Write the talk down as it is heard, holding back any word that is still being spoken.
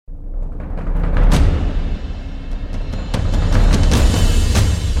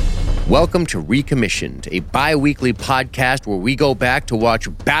Welcome to Recommissioned, a bi-weekly podcast where we go back to watch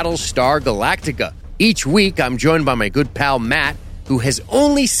Battlestar Galactica. Each week, I'm joined by my good pal Matt, who has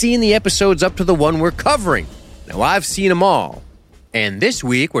only seen the episodes up to the one we're covering. Now, I've seen them all. And this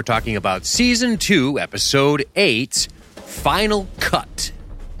week, we're talking about Season 2, Episode 8, Final Cut.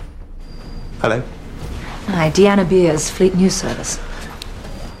 Hello. Hi, Deanna Beers, Fleet News Service.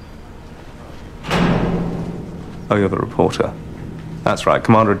 Oh, you're the reporter. That's right,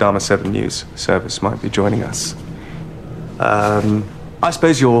 Commander Adama 7 News Service might be joining us. I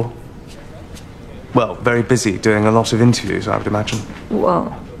suppose you're, well, very busy doing a lot of interviews, I would imagine.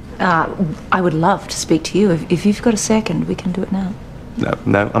 Well, I would love to speak to you. If you've got a second, we can do it now.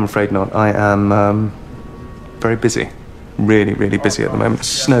 No, I'm afraid not. I am very busy. Really busy at the moment.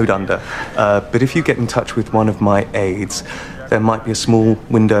 Snowed under. But if you get in touch with one of my aides, there might be a small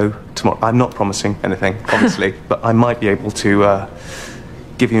window tomorrow. I'm not promising anything, obviously, but I might be able to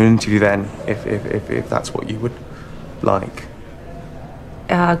give you an interview then, if that's what you would like.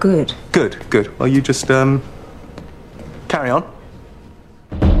 Good. Good. Well, you just carry on.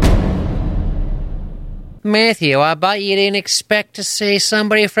 Matthew, I bet you didn't expect to see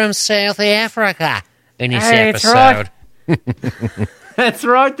somebody from South Africa in this Hey, episode. That's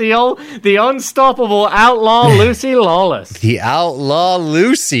right, the unstoppable outlaw Lucy Lawless. The outlaw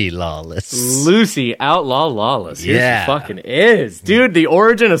Lucy Lawless. Lucy Outlaw Lawless. Here Yeah. she fucking is. Dude, the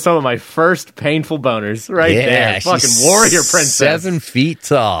origin of some of my first painful boners right there. she's Fucking warrior princess. 7 feet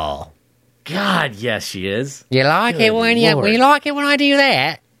tall. God, yes, she is. You like Good it when Lord. you like it when I do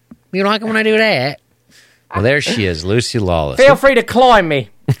that? You like it when I do that? Well, there she is, Lucy Lawless. Feel free to climb me.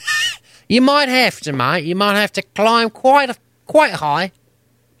 You might have to, mate. You might have to climb quite high.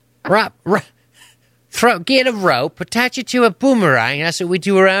 Right. Get a rope, attach it to a boomerang. That's what we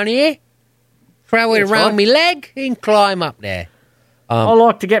do around here. Throw it That's around right. me leg and climb up there. I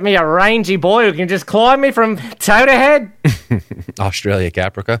like to get me a rangy boy who can just climb me from toe to head. Australia,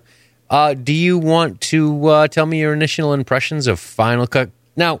 Caprica. Do you want to tell me your initial impressions of Final Cut?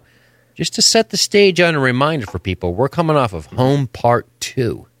 Now, just to set the stage on a reminder for people, we're coming off of Home Part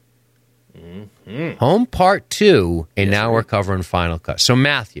 2. Mm-hmm. Home Part 2, and now we're covering Final Cut. So,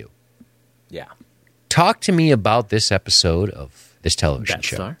 Matthew, Yeah. talk to me about this episode of this television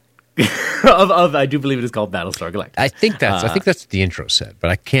show. Battlestar? I do believe it is called Battlestar Galactica. I think that's what the intro said,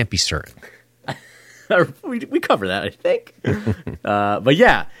 but I can't be certain. we cover that, I think. But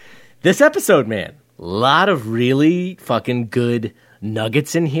yeah, this episode, man, a lot of really fucking good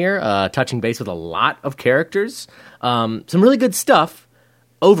nuggets in here, touching base with a lot of characters. Some really good stuff.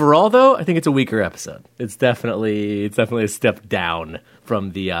 Overall, though, I think it's a weaker episode. It's definitely a step down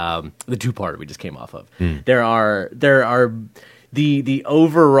from the 2-parter we just came off of. There are the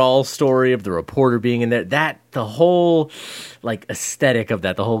overall story of the reporter being in there, that the whole like aesthetic of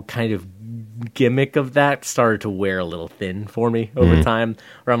that, the whole kind of gimmick of that started to wear a little thin for me over time,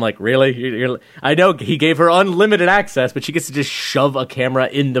 where I'm like, really? I know he gave her unlimited access, but she gets to just shove a camera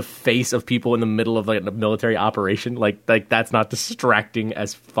in the face of people in the middle of like a military operation. Like that's not distracting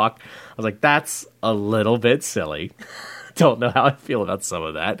as fuck. I was like, that's a little bit silly. Don't know how I feel about some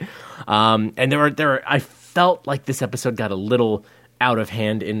of that. And I felt like this episode got a little out of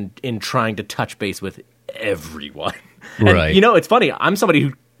hand in trying to touch base with everyone. And, Right. it's funny. I'm somebody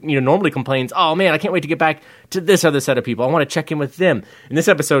who normally complains, oh man, I can't wait to get back to this other set of people. I want to check in with them. And this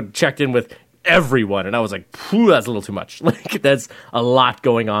episode checked in with everyone, and I was like, phew, that's a little too much. Like, that's a lot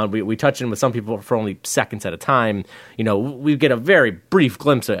going on. We touch in with some people for only seconds at a time. We get a very brief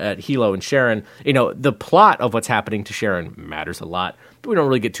glimpse at Hilo and Sharon. The plot of what's happening to Sharon matters a lot, but we don't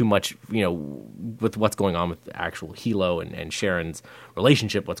really get too much, with what's going on with actual Hilo and Sharon's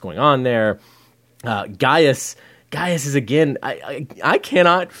relationship, what's going on there. Gaius is, again, I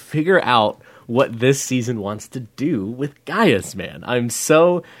cannot figure out what this season wants to do with Gaius, man.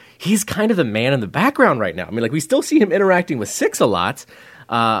 He's kind of the man in the background right now. I mean, like, we still see him interacting with Six a lot,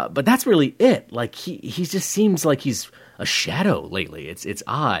 but that's really it. Like, he just seems like he's a shadow lately. It's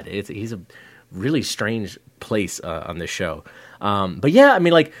odd. He's a really strange place on this show. But yeah, I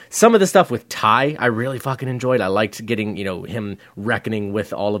mean, like, some of the stuff with Ty, I really fucking enjoyed. I liked getting, him reckoning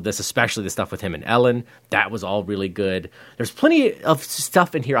with all of this, especially the stuff with him and Ellen. That was all really good. There's plenty of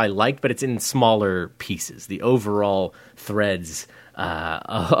stuff in here I liked, but it's in smaller pieces. The overall threads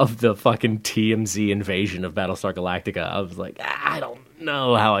of the fucking TMZ invasion of Battlestar Galactica, I was like, I don't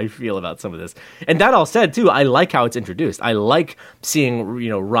know how I feel about some of this. And that all said, too, I like how it's introduced. I like seeing,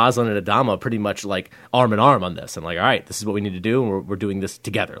 Rosalind and Adama pretty much like arm in arm on this. And like, all right, this is what we need to do, and we're doing this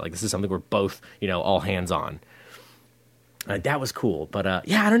together. Like, this is something we're both, all hands on. That was cool. But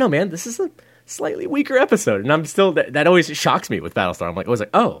yeah, I don't know, man. This is slightly weaker episode. And I'm still, that always shocks me with Battlestar. I'm like, I was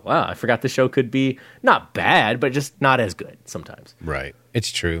like, oh, wow, I forgot the show could be not bad, but just not as good sometimes. Right.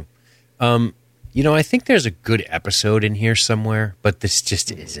 It's true. I think there's a good episode in here somewhere, but this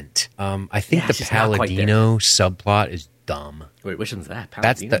just isn't. I think the it's just not quite there. Paladino subplot is dumb. Wait, which one's that?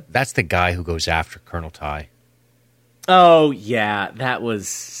 Paladino? That's the guy who goes after Colonel Ty. Oh, yeah, that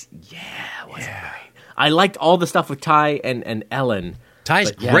was, wasn't great. I liked all the stuff with Ty and Ellen.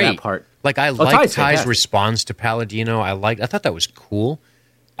 Ty's but, great. That part. Like I like Ty's Ty's fantastic. response to Paladino. I thought that was cool.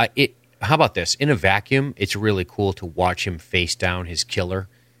 How about this? In a vacuum, it's really cool to watch him face down his killer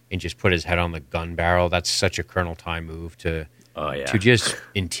and just put his head on the gun barrel. That's such a Colonel Ty move to just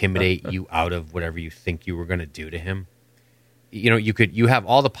intimidate you out of whatever you think you were going to do to him. You have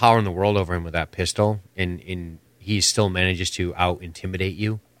all the power in the world over him with that pistol, and he still manages to out intimidate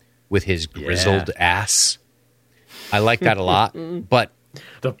you with his grizzled ass. I like that a lot, but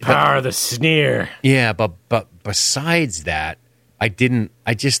The power of the sneer. yeah, but besides that, I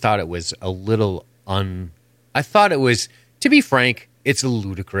just thought it was a little I thought it was, to be frank, it's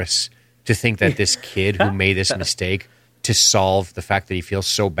ludicrous to think that this kid who made this mistake to solve the fact that he feels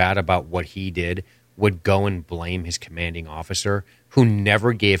so bad about what he did would go and blame his commanding officer who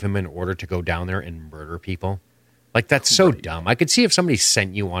never gave him an order to go down there and murder people. Like, that's so dumb. I could see if somebody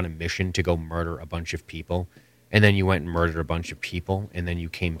sent you on a mission to go murder a bunch of people, and then you went and murdered a bunch of people, and then you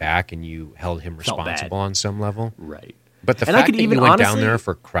came back and you held him responsible on some level. Right. But the And I fact could that even you went down honestly- there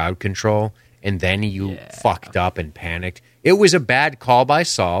for crowd control and then you fucked up and panicked, it was a bad call by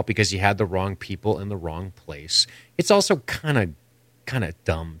Saul because he had the wrong people in the wrong place. It's also kind of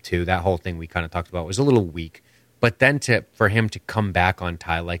dumb too. That whole thing we kind of talked about was a little weak. But then for him to come back on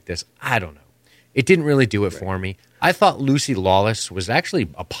Ty like this, I don't know. It didn't really do it for me. I thought Lucy Lawless was actually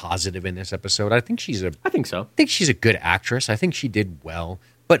a positive in this episode. I think I think so. I think she's a good actress. I think she did well.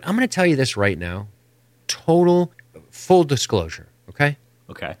 But I'm going to tell you this right now. Full disclosure, okay?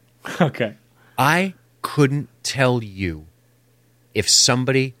 Okay. Okay. I couldn't tell you if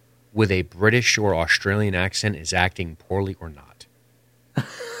somebody with a British or Australian accent is acting poorly or not.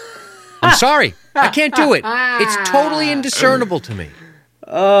 I'm sorry. I can't do it. It's totally indiscernible to me.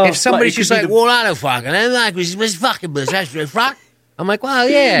 If somebody's just like, well, I don't fucking, I'm like, what's fucking, that's fuck. I'm like, well,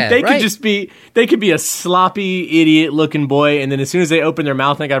 yeah, They right? could be a sloppy, idiot-looking boy, and then as soon as they open their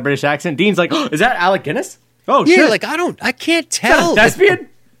mouth and they got a British accent, Dean's like, oh, is that Alec Guinness? Oh, yeah, shit. like, I can't tell. Thespian?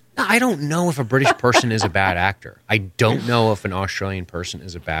 I don't know if a British person is a bad actor. I don't know if an Australian person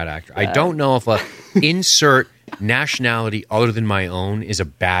is a bad actor. I don't know if a insert nationality other than my own is a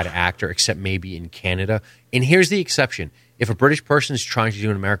bad actor, except maybe in Canada. And here's the exception. If a British person is trying to do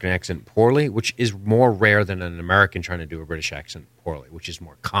an American accent poorly, which is more rare than an American trying to do a British accent poorly, which is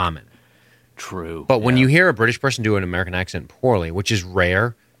more common. True. But when you hear a British person do an American accent poorly, which is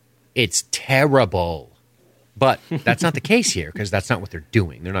rare, it's terrible. But that's not the case here because that's not what they're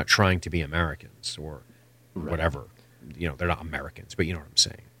doing. They're not trying to be Americans or whatever. They're not Americans, but you know what I'm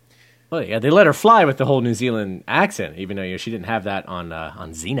saying. Well, yeah, they let her fly with the whole New Zealand accent, even though she didn't have that on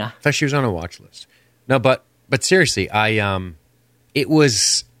Xena. I thought she was on a watch list. No, but seriously, it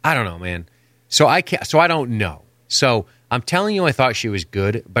was, I don't know, man. So I don't know. So I'm telling you I thought she was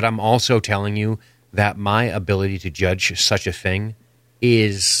good, but I'm also telling you that my ability to judge such a thing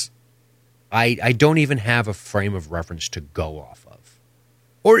is, I don't even have a frame of reference to go off of.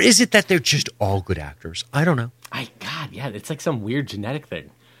 Or is it that they're just all good actors? I don't know. It's like some weird genetic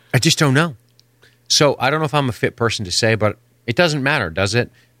thing. I just don't know. So I don't know if I'm a fit person to say, but it doesn't matter, does it?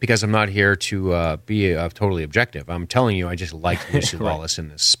 Because I'm not here to be totally objective. I'm telling you, I just liked Lucy Lawless in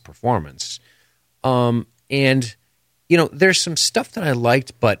this performance. And, there's some stuff that I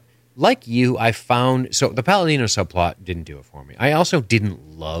liked, but like you, I found... So the Paladino subplot didn't do it for me. I also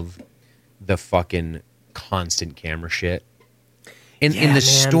didn't love the fucking constant camera shit. And the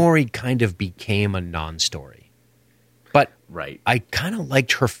story kind of became a non-story. But I kind of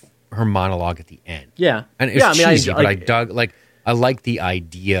liked her monologue at the end. Yeah. And it's cheesy, but I like the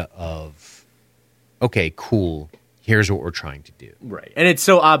idea of, okay, cool, here's what we're trying to do. Right. And it's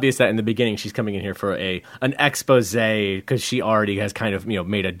so obvious that in the beginning she's coming in here for an expose because she already has kind of,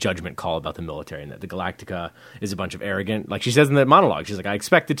 made a judgment call about the military and that the Galactica is a bunch of arrogant, like she says in the monologue, she's like, I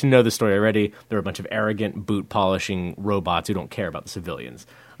expected to know the story already. They're a bunch of arrogant, boot-polishing robots who don't care about the civilians.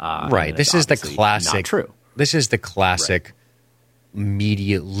 Right. This is the classic. Not true. This is the classic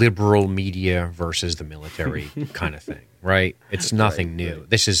liberal media versus the military kind of thing, right? It's nothing new. Right.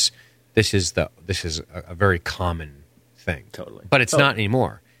 This is a very common thing. Totally. But it's not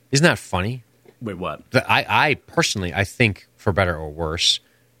anymore. Isn't that funny? Wait, what? I personally, I think, for better or worse,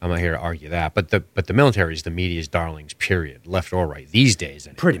 I'm not here to argue that, but the military is the media's darlings, period, left or right, these days.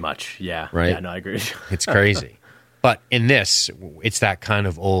 Anyway. Pretty much, yeah. Right? Yeah, no, I agree. It's crazy. But in this, it's that kind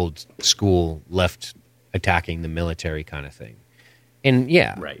of old school left attacking the military kind of thing. And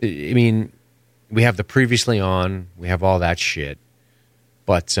yeah, Right. I mean, we have the previously on, we have all that shit,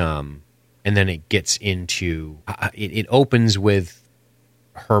 but and then it gets into it opens with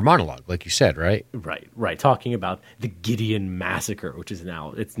her monologue, like you said, right? Right. Talking about the Gideon Massacre, which is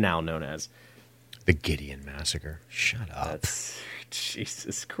now known as The Gideon Massacre. Shut up.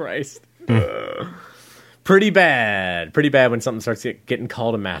 Jesus Christ. Pretty bad when something starts getting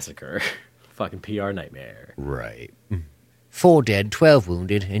called a massacre. Fucking PR nightmare. Right. 4 dead, 12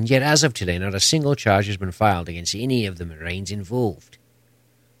 wounded, and yet as of today, not a single charge has been filed against any of the Marines involved.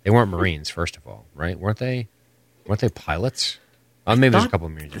 They weren't Marines, first of all, right? Weren't they pilots? Oh, maybe there's a couple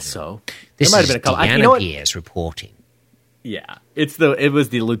of Marines. So This there might is have been a couple. Deanna You know what? Pierce reporting. Yeah, it was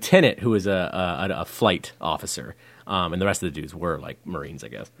the lieutenant who was a flight officer, and the rest of the dudes were like Marines, I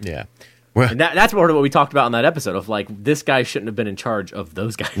guess. Yeah. Well, And that's part of what we talked about in that episode of like this guy shouldn't have been in charge of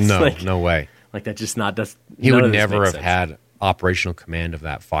those guys. no, like, no way. Like that just not does. He none would of this never makes have sense. had operational command of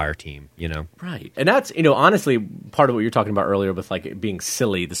that fire team, you know? Right. And that's, honestly, part of what you're talking about earlier with, like, it being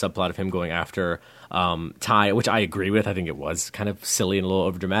silly, the subplot of him going after Ty, which I agree with. I think it was kind of silly and a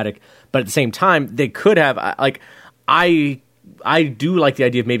little overdramatic. But at the same time, they could have, I do like the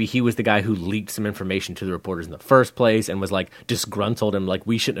idea of maybe he was the guy who leaked some information to the reporters in the first place and was, like, disgruntled and, like,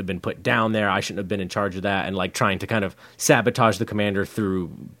 we shouldn't have been put down there. I shouldn't have been in charge of that. And, like, trying to kind of sabotage the commander through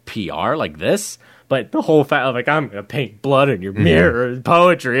PR like this. But the whole fact of, like, I'm going to paint blood in your mirror and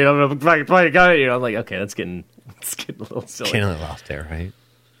poetry, and I'm going to fucking play a gun. I'm like, okay, that's getting a little silly. Getting a little out there, right?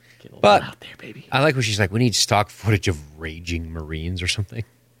 Getting a little But out there, baby. I like when she's like, we need stock footage of raging Marines or something.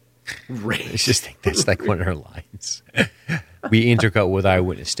 I just think that's like one of her lines. We intercut with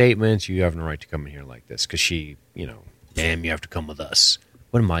eyewitness statements. You have no right to come in here like this. Because she, damn, you have to come with us.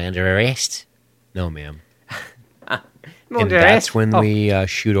 What, am I under arrest? No, ma'am. And that's when we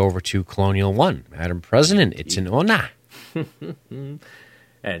shoot over to Colonial One. Madam President, it's an honor.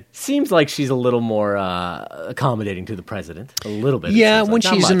 And seems like she's a little more accommodating to the president. A little bit. Yeah, it seems when like.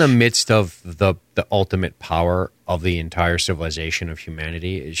 Not she's in the much. midst of the ultimate power of the entire civilization of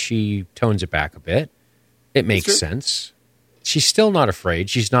humanity, she tones it back a bit. It makes sense. She's still not afraid.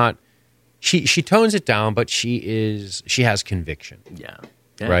 She's not. She tones it down, but she has conviction. Yeah.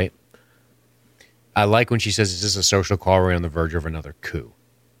 Right? I like when she says, is this a social call? We're on the verge of another coup.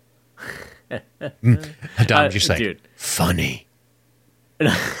 Adam's just like, dude. funny.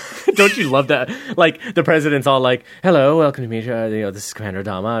 Don't you love that? Like, the president's all like, hello, welcome to meet you. This is Commander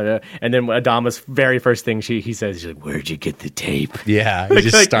Adama. And then Adama's very first thing he says, she's like, where'd you get the tape? Yeah, he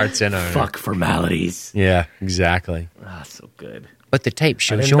just starts in on it. Fuck formalities. Yeah, exactly. Ah, so good. But the tape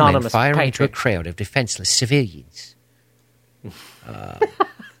shows An your men anonymous firing into a patriot. crowd of defenseless civilians.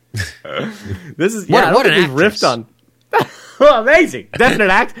 This is, What- I don't what think an we've actress. riffed on. Oh, amazing.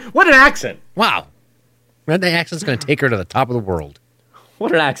 Definite what an accent. Wow. That accent's going to take her to the top of the world.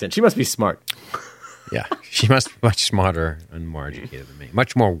 What an accent. She must be smart. Yeah, she must be much smarter and more educated than me.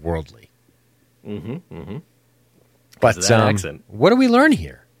 Much more worldly. But of that accent. what do we learn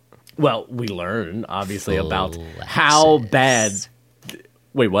here? Well, we learn, obviously, about Full how access. bad...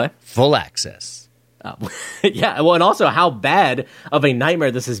 Wait, what? Full access. Yeah, well, and also how bad of a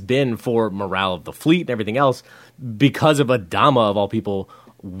nightmare this has been for morale of the fleet and everything else because of Adama, of all people,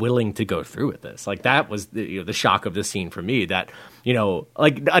 willing to go through with this. Like, that was the shock of this scene for me, that,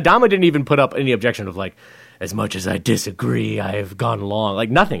 like, Adama didn't even put up any objection of, like, as much as I disagree, I have gone along. Like,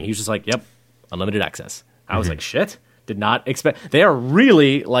 nothing. He was just like, yep, unlimited access. I was like, shit. Did not expect. They are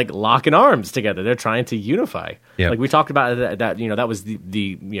really like locking arms together. They're trying to unify. Yep. Like we talked about that. That was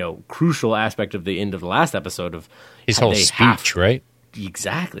the crucial aspect of the end of the last episode of His whole they speech, right?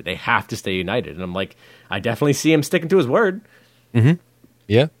 Exactly. They have to stay united, and I'm like, I definitely see him sticking to his word.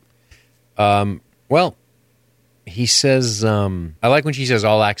 Yeah. Well, he says, I like when she says,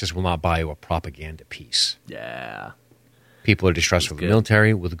 all access will not buy you a propaganda piece. Yeah. People are distrustful of the good.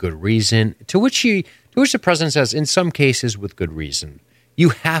 military with good reason. To which the president says, in some cases, with good reason. You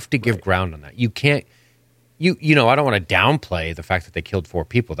have to give ground on that. You can't. I don't want to downplay the fact that they killed 4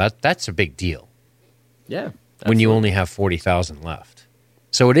 people. That's a big deal. Yeah. When you only have 40,000 left,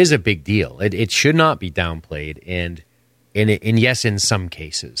 so it is a big deal. It should not be downplayed, and yes, in some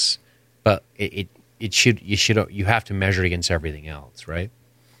cases, but you have to measure it against everything else, right?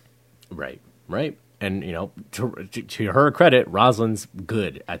 Right. And, to her credit, Rosalind's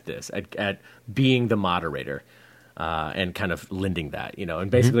good at this, at being the moderator. and kind of lending that,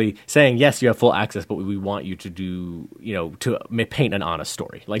 and basically saying, yes, you have full access, but we want you to do, to paint an honest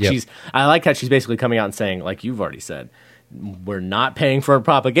story. Like Yep. I like that she's basically coming out and saying, like you've already said, we're not paying for a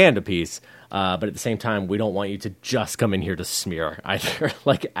propaganda piece, but at the same time, we don't want you to just come in here to smear either.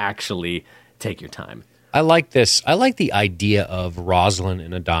 Like actually take your time. I like this. I like the idea of Rosalind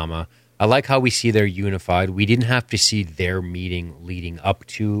and Adama. I like how we see they're unified. We didn't have to see their meeting leading up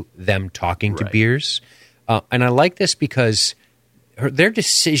to them talking to Right. Beers. And I like this because their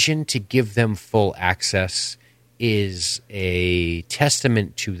decision to give them full access is a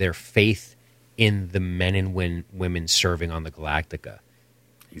testament to their faith in the men and women serving on the Galactica.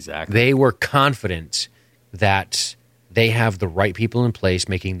 Exactly. They were confident that they have the right people in place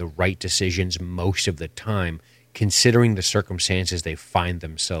making the right decisions most of the time, considering the circumstances they find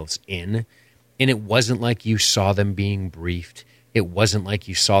themselves in. And it wasn't like you saw them being briefed. It wasn't like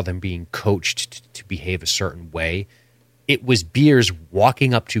you saw them being coached to behave a certain way. It was Beers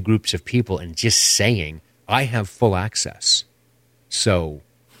walking up to groups of people and just saying, I have full access. So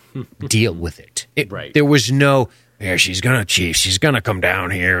deal with it. Right. There was no, yeah, she's going to come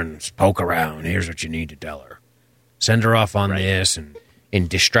down here and poke around. Here's what you need to tell her. Send her off on this and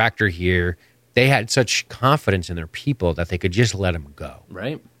distract her here. They had such confidence in their people that they could just let them go.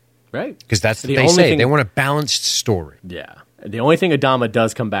 Right. Because that's what The they only say. thing- They want a balanced story. Yeah. The only thing Adama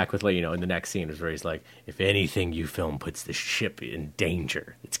does come back with, in the next scene is where he's like, if anything you film puts the ship in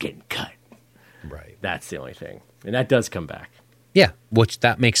danger, it's getting cut. Right. That's the only thing. And that does come back. Yeah, which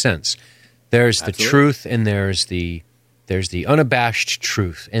that makes sense. There's Absolutely. the truth and there's the unabashed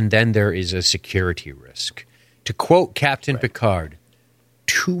truth, and then there is a security risk. To quote Captain Picard,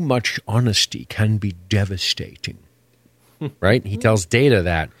 too much honesty can be devastating. Right? He tells Data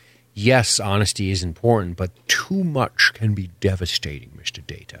that, yes, honesty is important, but too much can be devastating, Mr.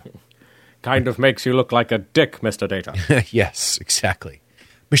 Data. Kind of makes you look like a dick, Mr. Data. Yes, exactly.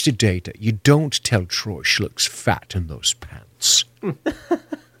 Mr. Data, you don't tell Troy she looks fat in those pants.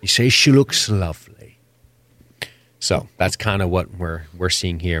 You say she looks lovely. So that's kind of what we're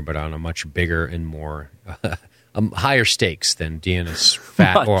seeing here, but on a much bigger and more higher stakes than Deanna's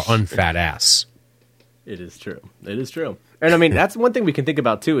fat or unfat ass. It is true. It is true. And I mean, that's one thing we can think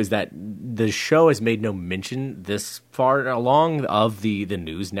about too, is that the show has made no mention this far along of the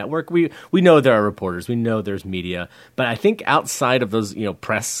news network. We know there are reporters, we know there's media, but I think outside of those,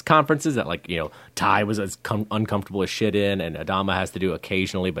 press conferences that Ty was as uncomfortable as shit in, and Adama has to do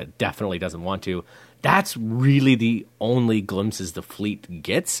occasionally, but definitely doesn't want to. That's really the only glimpses the fleet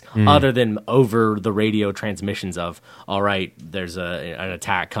gets, other than over the radio transmissions of, all right, there's an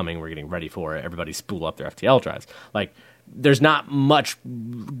attack coming, we're getting ready for it, everybody spool up their FTL drives. There's not much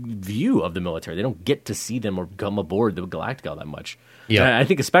view of the military. They don't get to see them or come aboard the Galactica all that much. Yeah. And I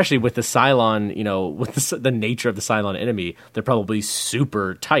think especially with the Cylon, with the nature of the Cylon enemy, they're probably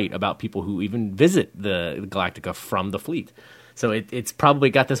super tight about people who even visit the Galactica from the fleet. So it's probably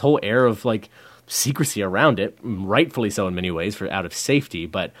got this whole air of secrecy around it, rightfully so in many ways, for out of safety.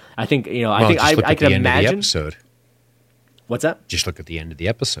 But I think I can imagine. Episode. What's that? Just look at the end of the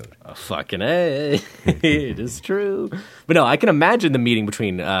episode. Fucking A. It is true. But no, I can imagine the meeting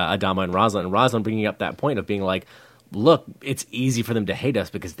between Adama and Rosalind bringing up that point of being like, look, it's easy for them to hate us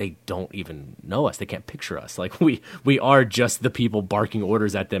because they don't even know us. They can't picture us. We are just the people barking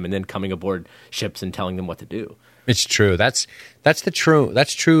orders at them and then coming aboard ships and telling them what to do. It's true. That's the true.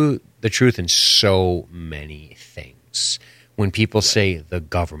 That's true. The truth in so many things. When people say the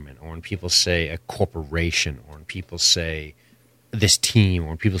government, or when people say a corporation, or when people say this team, or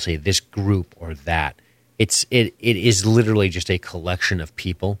when people say this group or that, it is literally just a collection of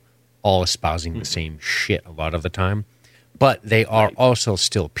people all espousing the same shit a lot of the time. But they are also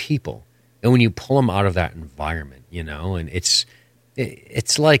still people, and when you pull them out of that environment, and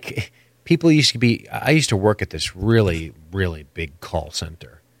it's like. People used to be. I used to work at this really, really big call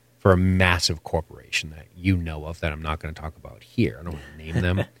center for a massive corporation that you know of that I'm not going to talk about here. I don't want to name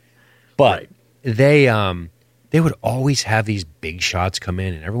them, but they would always have these big shots come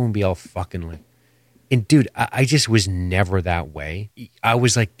in, and everyone would be all fucking like. And dude, I just was never that way. I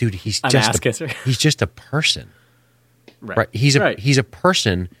was like, dude, he's just a person, right? He's a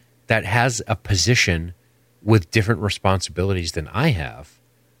person that has a position with different responsibilities than I have.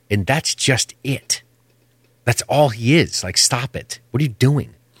 And that's just it. That's all he is. Stop it. What are you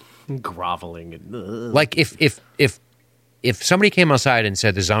doing? Groveling. And, if somebody came outside and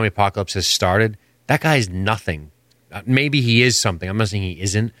said the zombie apocalypse has started, that guy's nothing. Maybe he is something. I'm not saying he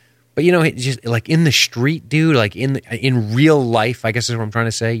isn't. But just in the street, dude. In real life, I guess is what I'm trying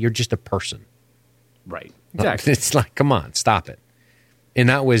to say. You're just a person. Right. Exactly. It's come on, stop it. And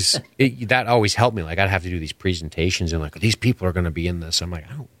that always helped me. Like, I'd have to do these presentations and like, these people are going to be in this. I'm like,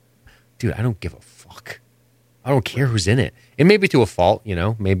 I don't give a fuck. I don't care who's in it. And maybe to a fault,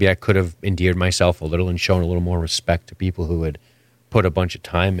 maybe I could have endeared myself a little and shown a little more respect to people who had put a bunch of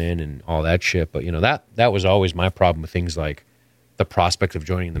time in and all that shit. But, that was always my problem with things like the prospect of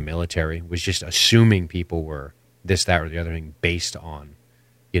joining the military, was just assuming people were this, that, or the other thing based on,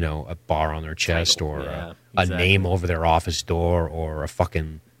 a bar on their chest Title. or Yeah, a name over their office door or a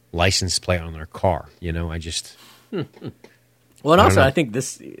fucking license plate on their car. I just... Well, and also, I think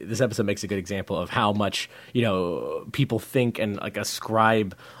this episode makes a good example of how much, people think and like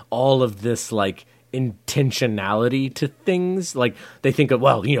ascribe all of this like intentionality to things. Like they think of,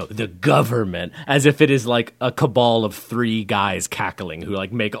 the government, as if it is like a cabal of 3 guys cackling who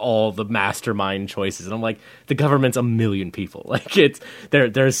like make all the mastermind choices. And I'm like, the government's a million people. Like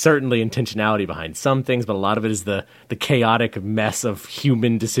there's certainly intentionality behind some things, but a lot of it is the chaotic mess of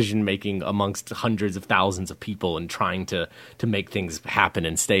human decision making amongst hundreds of thousands of people and trying to make things happen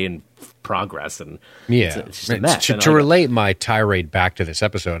and stay in progress. And it's just a mess. To relate my tirade back to this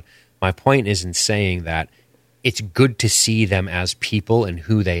episode, my point is in saying that it's good to see them as people and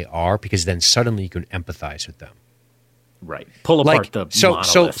who they are, because then suddenly you can empathize with them. Right. Pull apart the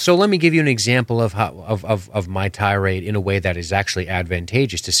monolith. So let me give you an example of how of my tirade in a way that is actually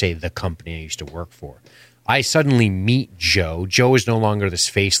advantageous to, say, the company I used to work for. I suddenly meet Joe. Joe is no longer this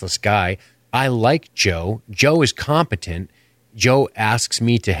faceless guy. I like Joe. Joe is competent. Joe asks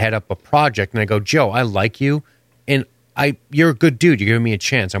me to head up a project, and I go, Joe, I like you, and you're a good dude. You're giving me a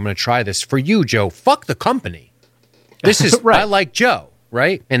chance. I'm going to try this for you, Joe. Fuck the company. This is right. I like Joe,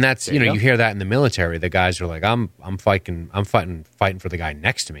 right? And that's There you go. you hear that in the military. The guys are like, I'm fighting for the guy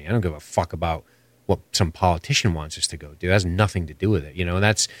next to me. I don't give a fuck about what some politician wants us to go do. It has nothing to do with it, And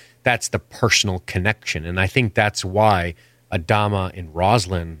that's the personal connection. And I think that's why Adama and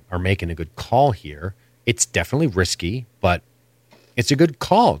Roslin are making a good call here. It's definitely risky, but it's a good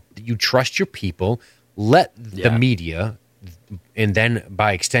call. You trust your people. Let the media, and then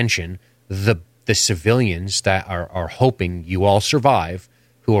by extension, the civilians that are hoping you all survive,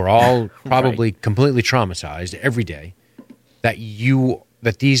 who are all probably completely traumatized every day, that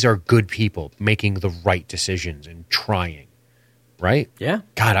these are good people making the right decisions and trying, right? Yeah.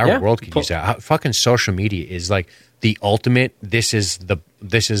 God, our world could use that. Fucking social media is like the ultimate. This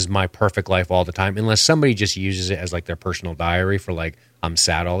is my perfect life all the time. Unless somebody just uses it as like their personal diary for like, I'm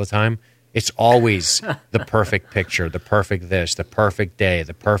sad all the time. It's always the perfect picture, the perfect this, the perfect day,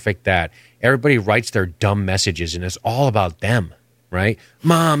 the perfect that. Everybody writes their dumb messages, and it's all about them, right?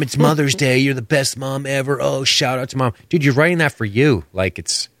 Mom, it's Mother's Day. You're the best mom ever. Oh, shout out to Mom. Dude, you're writing that for you. Like,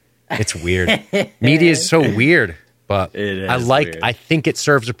 it's weird. Media is so weird, but I think it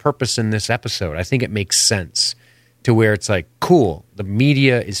serves a purpose in this episode. I think it makes sense to where it's like, cool, the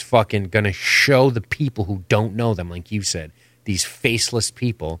media is fucking going to show the people who don't know them, like you said, these faceless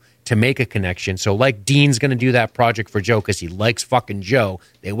people, to make a connection. So like Dean's going to do that project for Joe because he likes fucking Joe.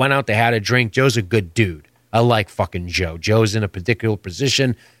 They went out, they had a drink. Joe's a good dude. I like fucking Joe. Joe's in a particular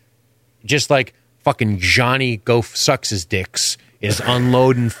position. Just like fucking Johnny sucks his dicks is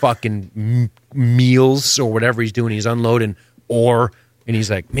unloading fucking meals or whatever he's doing. He's unloading ore. And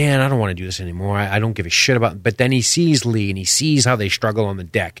he's like, man, I don't want to do this anymore. I don't give a shit about it. But then he sees Lee and he sees how they struggle on the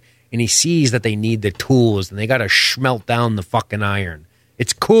deck. And he sees that they need the tools and they got to smelt down the fucking iron.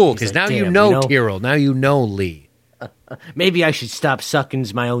 It's cool because now you know Tyrell. Now you know Lee. Maybe I should stop sucking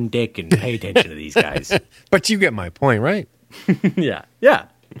my own dick and pay attention to these guys. But you get my point, right? Yeah.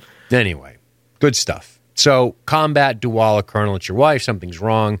 Anyway, good stuff. So, combat, Duwala, Colonel, it's your wife. Something's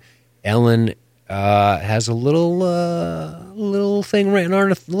wrong. Ellen has a little thing written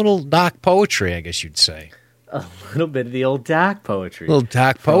on a little doc poetry, I guess you'd say. A little bit of the old doc poetry. Little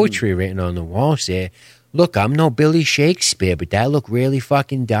doc poetry written on the wall. Say, look, I'm no Billy Shakespeare, but that look really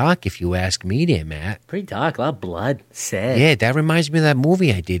fucking dark if you ask me there, Matt. Pretty dark, a lot of blood, sad. Yeah, that reminds me of that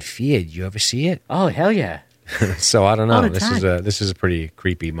movie I did, Fear. Did you ever see it? Oh, hell yeah. So I don't know. All the This is a pretty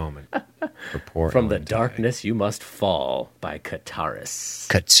creepy moment. Report From the Darkness You Must Fall by Kataris.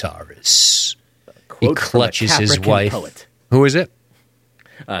 Kataris. He Quote clutches from a his Caprican wife. Poet. Who is it?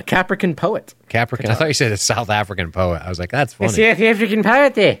 Caprican poet. Caprican. I thought you said a South African poet. I was like, that's funny. It's the African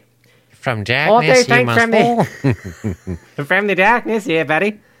poet there. From darkness you must fall. From the darkness, yeah,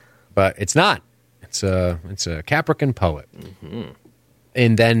 buddy. But it's not. It's a Caprican poet. Mm-hmm.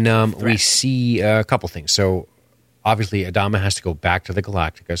 And then we see a couple things. So obviously Adama has to go back to the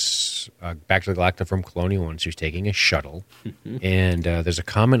Galactica from Colonial One. So he's taking a shuttle. And there's a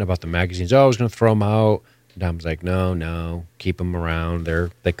comment about the magazines. Oh, I was going to throw them out. Adama's like, no, keep them around.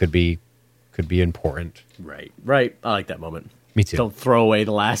 They could be important. Right. I like that moment. Me too. Don't throw away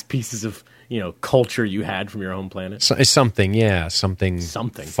the last pieces of culture you had from your home planet. So, it's something, yeah, something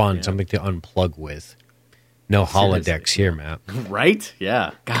fun, yeah. something to unplug with. No holodecks here, Matt. Right?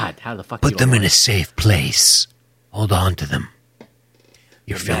 Yeah. God, how the fuck? Put them in a safe place. Hold on to them.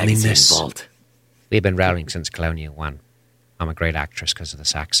 You're filming this. Vault. We've been rolling since Colonial 1. I'm a great actress because of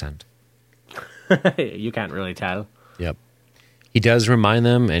this accent. You can't really tell. Yep. He does remind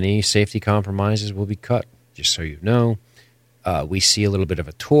them any safety compromises will be cut, just so you know. We see a little bit of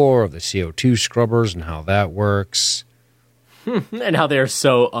a tour of the CO2 scrubbers and how that works. And how they're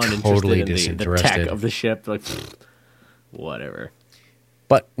so uninterested Totally in the disinterested. tech of the ship. Like, whatever.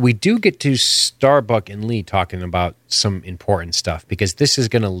 But we do get to Starbuck and Lee talking about some important stuff because this is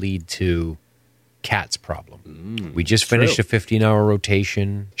going to lead to Kat's problem. We just finished a 15-hour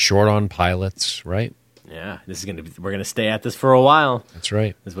rotation, short on pilots, right? Yeah, we're gonna stay at this for a while. That's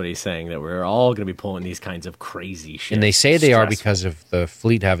right. Is what he's saying, that we're all gonna be pulling these kinds of crazy shit. And they say they are Stressful. because of the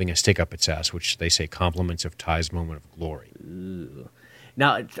fleet having a stick up its ass, which they say compliments of Ty's moment of glory.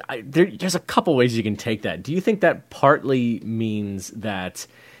 Now, there's a couple ways you can take that. Do you think that partly means that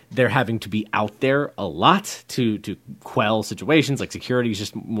they're having to be out there a lot to quell situations, like security is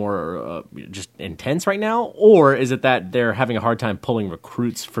just more just intense right now? Or is it that they're having a hard time pulling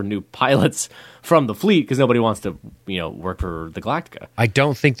recruits for new pilots from the fleet because nobody wants to work for the Galactica? I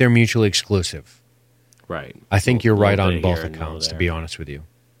don't think they're mutually exclusive. Right. I think you're right on both here and a little accounts, to there. be honest with you.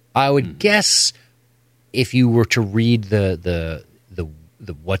 I would guess if you were to read the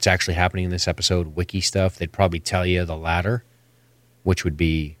what's actually happening in this episode, wiki stuff, they'd probably tell you the latter, which would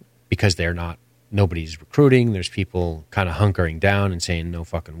be because nobody's recruiting. There's people kind of hunkering down and saying, no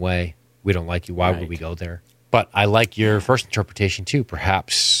fucking way. We don't like you. Why would we go there? But I like your first interpretation too.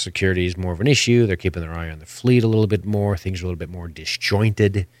 Perhaps security is more of an issue. They're keeping their eye on the fleet a little bit more. Things are a little bit more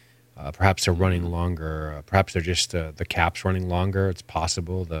disjointed. Perhaps they're running longer. Perhaps they're just the cap's running longer. It's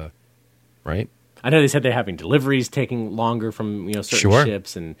possible. Right? I know they said they're having deliveries taking longer from certain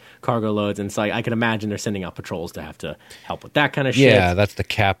ships and cargo loads, and so I can imagine they're sending out patrols to have to help with that kind of shit. Yeah, that's the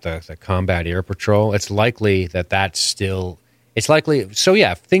cap, the combat air patrol. It's likely that's still. It's likely. So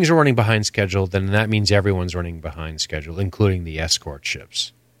yeah, if things are running behind schedule, then that means everyone's running behind schedule, including the escort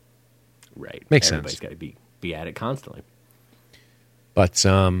ships. Right. Makes sense. Everybody's got to be at it constantly. But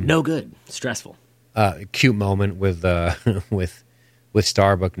no good. Stressful. Cute moment with with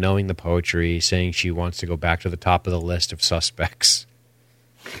Starbuck knowing the poetry, saying she wants to go back to the top of the list of suspects.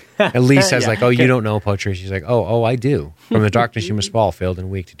 Elise says, Yeah. you don't know poetry. She's like, oh, I do. From the darkness you must fall, failed and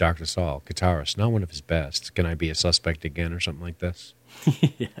weak to Dr. Saul, guitarist, not one of his best. Can I be a suspect again or something like this?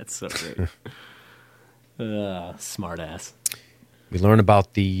 Yeah, it's so great. Smart ass. We learn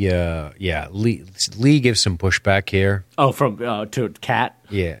about the, Lee gives some pushback here. Oh, from to Cat?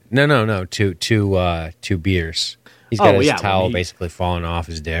 Yeah. No, to Beers. He's got his towel basically falling off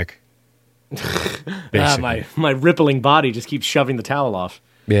his dick. My rippling body just keeps shoving the towel off.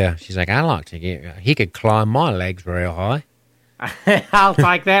 Yeah, she's like, I like to get. He could climb my legs real high. I'll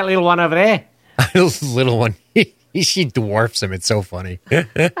take that little one over there. Little one, she dwarfs him. It's so funny.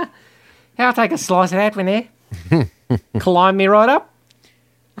 I'll take a slice of that one there. Climb me right up.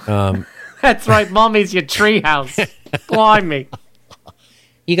 That's right, Mommy's your treehouse. Climb me.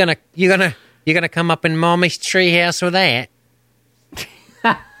 You gonna come up in Mommy's treehouse with that?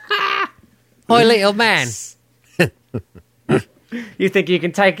 Oi, little man. You think you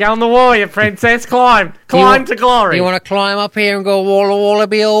can take on the warrior, princess? Climb to glory. You want to climb up here and go walla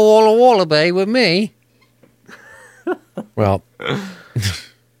wallaby or walla wallaby with me? Well, I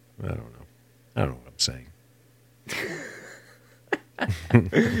don't know. I don't know what I'm saying.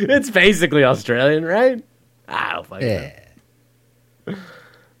 It's basically Australian, right? I don't fucking know.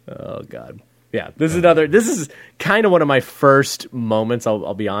 Oh, God. Yeah, this is kind of one of my first moments,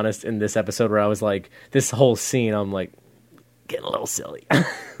 I'll be honest, in this episode where I was like, this whole scene, I'm like, getting a little silly.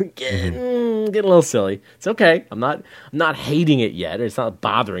 Getting a little silly. It's okay. I'm not hating it yet. It's not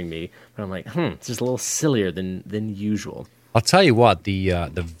bothering me. But I'm like, it's just a little sillier than usual. I'll tell you what, the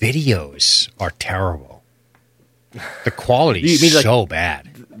videos are terrible. The quality is so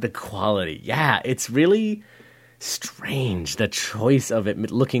bad. The quality. Yeah, it's really strange, the choice of it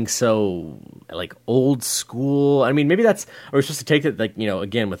looking so like old school. I mean, maybe are we supposed to take it like,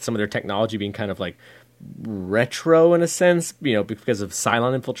 again, with some of their technology being kind of like retro in a sense, because of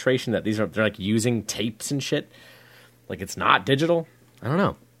Cylon infiltration, that they're like using tapes and shit. Like it's not digital. I don't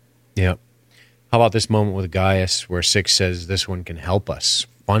know. Yeah. How about this moment with Gaius where Six says this one can help us?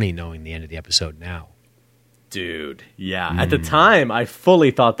 Funny knowing the end of the episode now. Dude, yeah. At the time, I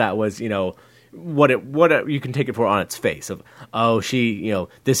fully thought that was, you can take it for on its face of, oh,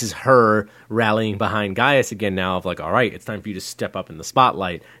 this is her rallying behind Gaius again now of like, all right, it's time for you to step up in the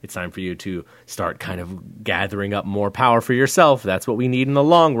spotlight. It's time for you to start kind of gathering up more power for yourself. That's what we need in the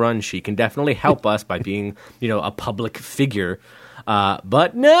long run. She can definitely help us by being, a public figure.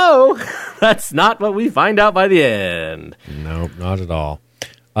 But no, that's not what we find out by the end. Nope, not at all.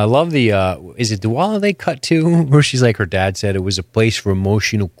 I love the, is it Douala they cut to? Where she's like, her dad said it was a place for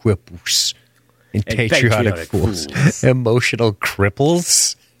emotional cripples and patriotic fools. Emotional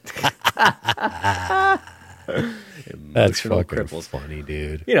cripples? That's fucking cripples. Funny,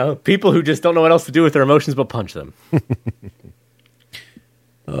 dude. People who just don't know what else to do with their emotions but punch them.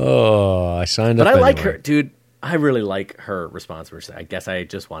 Oh, I signed up. But I anyway. like her, dude. I really like her response where she said, I guess I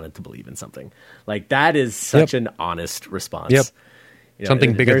just wanted to believe in something. Like, that is such an honest response. Yep.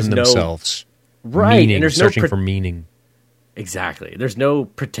 Something bigger than themselves. Right. Meaning, and there's searching for meaning. Exactly. There's no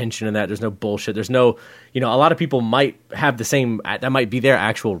pretension in that. There's no bullshit. There's no, a lot of people might have the same, that might be their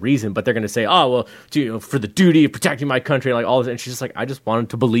actual reason, but they're going to say, oh, well, for the duty of protecting my country, like all this. And she's just like, I just wanted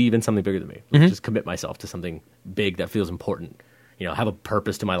to believe in something bigger than me. Just commit myself to something big that feels important, have a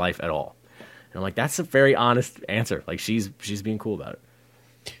purpose to my life at all. And I'm like, that's a very honest answer. Like, she's being cool about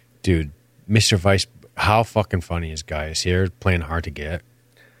it. Dude, Mr. Vice, how fucking funny is Gaius here playing hard to get?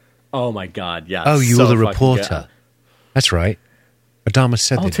 Oh my God, yeah. Oh, you were the reporter. That's right. Adama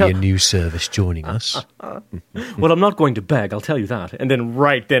said there'd be a new service joining us. Well, I'm not going to beg, I'll tell you that. And then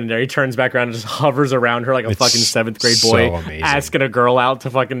right then and there, he turns back around and just hovers around her like a fucking 7th grade boy asking a girl out to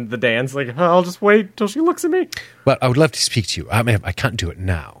fucking the dance. Like, oh, I'll just wait till she looks at me. But I would love to speak to you. I mean, I can't do it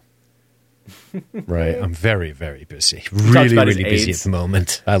now. Right, I'm very, very busy. Really, really busy at the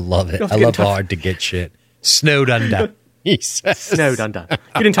moment. I love it. I love hard to get shit. Snowed under. He says. Snowed under.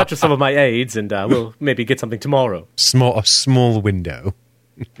 Get in touch with some of my aides, and we'll maybe get something tomorrow. A small window.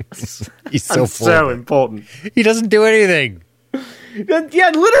 He's so important. He doesn't do anything. Yeah,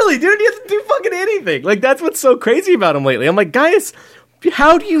 literally, dude. He doesn't do fucking anything. Like, that's what's so crazy about him lately. I'm like, guys,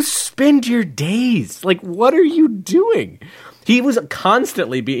 how do you spend your days? Like, what are you doing? He was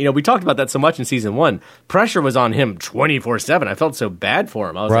constantly we talked about that so much in season 1. Pressure was on him 24/7. I felt so bad for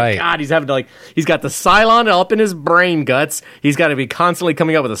him. I was like, God, he's having to he's got the Cylon up in his brain guts. He's got to be constantly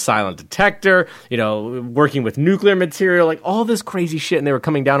coming up with a silent detector, working with nuclear material, like all this crazy shit. And they were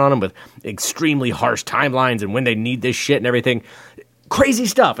coming down on him with extremely harsh timelines and when they need this shit and everything. Crazy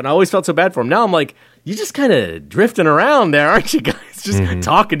stuff. And I always felt so bad for him. Now I'm like, you're just kind of drifting around there, aren't you guys? Just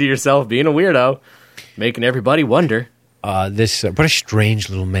talking to yourself, being a weirdo, making everybody wonder. What a strange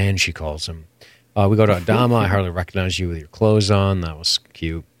little man, she calls him. We go to Adama. I hardly recognize you with your clothes on. That was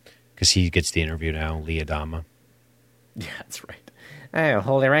cute because he gets the interview now, Lee Adama. Yeah, that's right. I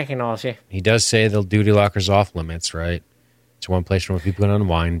hardly recognize you. He does say the duty locker's off limits, right? It's one place where people can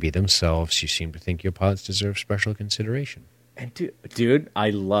unwind, be themselves. You seem to think your pilots deserve special consideration. And dude, I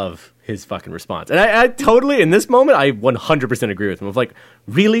love his fucking response. And I totally, in this moment, I 100% agree with him. Of like,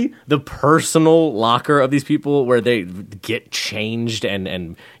 really? The personal locker of these people where they get changed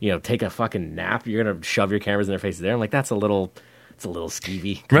and take a fucking nap? You're going to shove your cameras in their faces there? I'm like, it's a little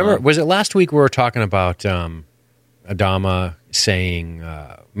skeevy. Remember, was it last week we were talking about Adama saying,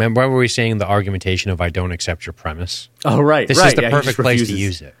 remember we were saying the argumentation of I don't accept your premise? Oh, right. This is the perfect place to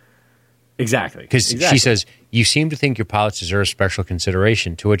use it. Exactly. Because she says, you seem to think your pilots deserve special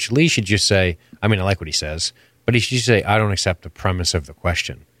consideration, to which Lee should just say, I mean, I like what he says, but he should say, I don't accept the premise of the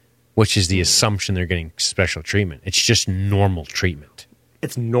question, which is the assumption they're getting special treatment. It's just normal treatment.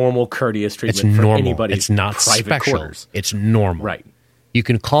 It's normal, courteous treatment it's for normal. anybody's It's not private special. quarters. It's normal. Right. You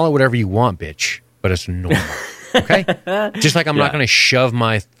can call it whatever you want, bitch, but it's normal. Okay? Just like I'm not going to shove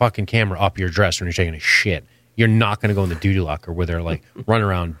my fucking camera up your dress when you're taking a shit. You're not going to go in the duty locker where they're like run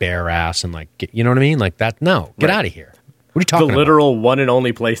around bare ass and like, you know what I mean? Like that. No, get out of here. What are you talking about? The literal one and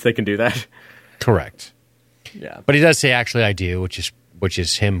only place they can do that. Correct. Yeah. But he does say, actually, I do, which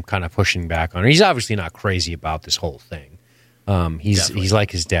is him kind of pushing back on her. He's obviously not crazy about this whole thing. He's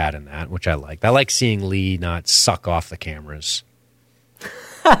like his dad in that, which I like. I like seeing Lee not suck off the cameras.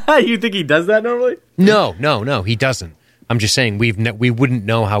 You think he does that normally? No, he doesn't. I'm just saying we wouldn't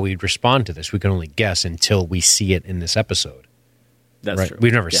know how we'd respond to this. We can only guess until we see it in this episode. That's true.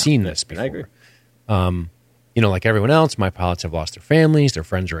 We've never seen this before. I agree. Like everyone else, my pilots have lost their families. Their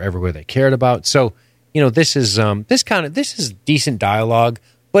friends are everywhere they cared about. So, this is decent dialogue,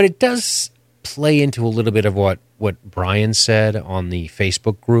 but it does play into a little bit of what Brian said on the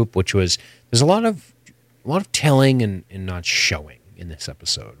Facebook group, which was there's a lot of telling and not showing in this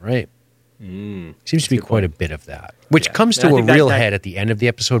episode, right? Seems to be quite a bit of that, which comes to a real head at the end of the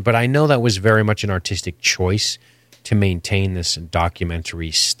episode. But I know that was very much an artistic choice to maintain this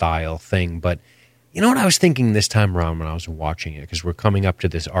documentary style thing. But you know what I was thinking this time around when I was watching it, because we're coming up to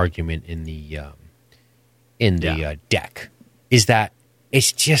this argument in the deck, is that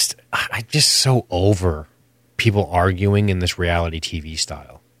I'm just so over people arguing in this reality TV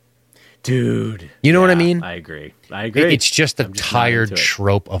style. Dude. You know what I mean? I agree. It's just a tired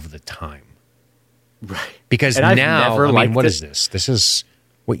trope of the time. Right. Because and now, what is this? This is,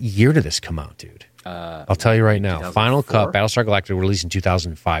 what year did this come out, dude? I'll tell you right now. 2004? Final Cut, Battlestar Galactica, released in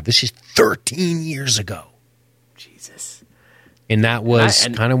 2005. This is 13 years ago. Jesus. And that was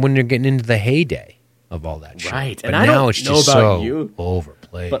kind of when you're getting into the heyday of all that shit. Right. But and now I don't it's know just about so you, overplayed.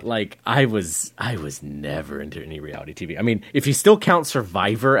 but like I was never into any reality TV. I mean, if you still count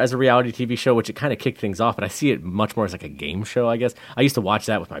Survivor as a reality TV show, which it kind of kicked things off, but I see it much more as like a game show, I guess. I used to watch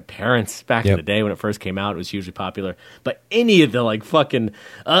that with my parents back in the day when it first came out. It was hugely popular. But any of the like fucking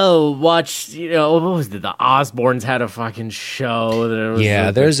watch, what was it? The Osbournes had a fucking show.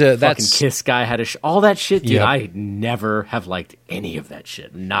 There was fucking Kiss guy had a show. All that shit, dude. I never have liked any of that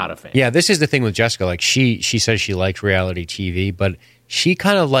shit. Not a fan. Yeah, this is the thing with Jessica. Like she says she likes reality TV, but she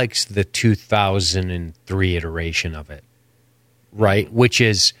kind of likes the 2003 iteration of it, right? Which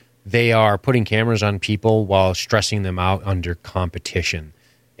is they are putting cameras on people while stressing them out under competition.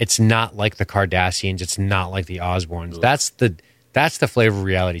 It's not like the Kardashians. It's not like the Osbournes. Ugh. That's the flavor of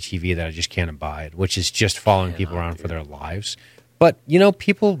reality TV that I just can't abide, which is just following people around for their lives. But,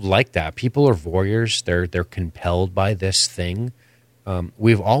 people like that. People are voyeurs. They're compelled by this thing.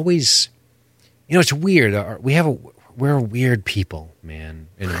 We've always, it's weird. We're weird people, man,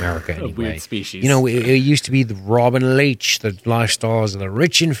 in America anyway. A weird species. It used to be the Robin Leach, the lifestyles of the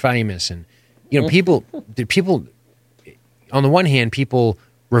rich and famous. And, people, on the one hand, people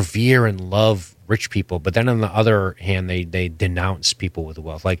revere and love rich people, but then on the other hand, they denounce people with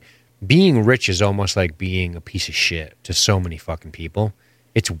wealth. Like, being rich is almost like being a piece of shit to so many fucking people.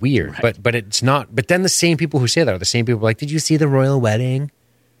 It's weird, right. but it's not. But then the same people who say that are the same people like, did you see the royal wedding?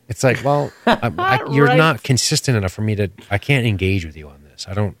 It's like, well, you're not consistent enough for me to. I can't engage with you on this.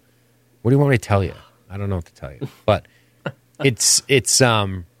 I don't. What do you want me to tell you? I don't know what to tell you. But it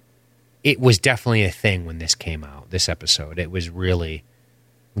was definitely a thing when this came out. This episode, it was really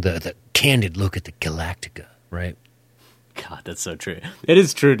the candid look at the Galactica, right? God, that's so true. It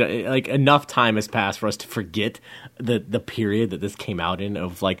is true. Like, enough time has passed for us to forget the period that this came out in,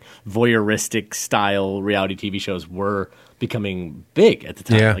 of like voyeuristic style reality TV shows were becoming big at the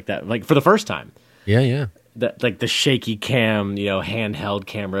time, like that, like for the first time. Yeah. That, like the shaky cam, handheld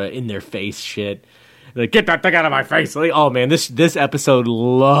camera in their face shit. Like, get that thing out of my face! Like, oh man, this episode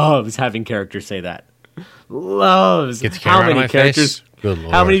loves having characters say that. Loves. Get the camera out of my face. Good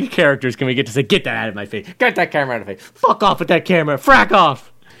Lord. How many characters can we get to say, get that out of my face? Get that camera out of my face. Fuck off with that camera. Frack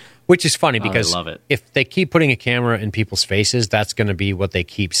off. Which is funny because I love it. If they keep putting a camera in people's faces, that's going to be what they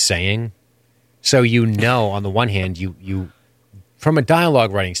keep saying. So on the one hand, you from a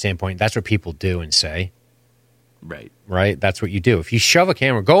dialogue writing standpoint, that's what people do and say. Right? That's what you do. If you shove a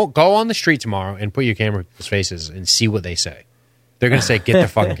camera, go on the street tomorrow and put your camera in people's faces and see what they say. They're going to say, get the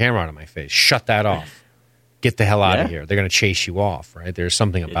fucking camera out of my face. Shut that off. Get the hell out of here. They're going to chase you off, right? There's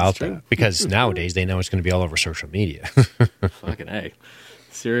something about that. Because nowadays they know it's going to be all over social media. Fucking A.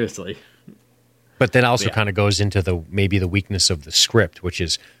 Seriously. But that also kind of goes into maybe the weakness of the script, which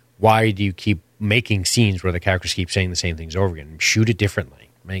is, why do you keep making scenes where the characters keep saying the same things over again? Shoot it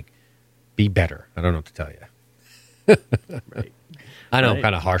differently. Be better. I don't know what to tell you. Right. I know I'm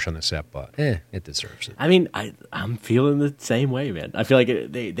kind of harsh on the set, but it deserves it. I mean, I'm feeling the same way, man. I feel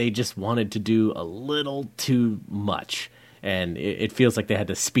like they just wanted to do a little too much, and it feels like they had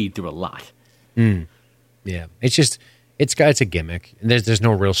to speed through a lot. Yeah, it's a gimmick. There's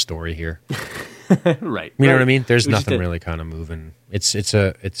no real story here. Right. You know what I mean? There's nothing really kind of moving. It's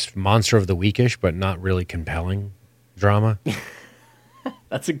Monster of the Weekish, but not really compelling drama.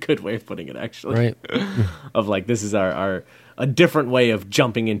 That's a good way of putting it, actually. Right. Of like, this is a different way of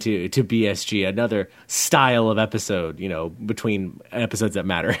jumping into BSG, another style of episode, between episodes that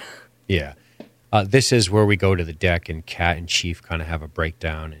matter. Yeah. This is where we go to the deck and Kat and Chief kind of have a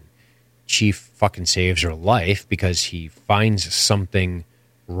breakdown, and Chief fucking saves her life because he finds something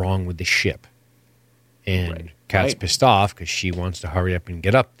wrong with the ship. And Kat's pissed off because she wants to hurry up and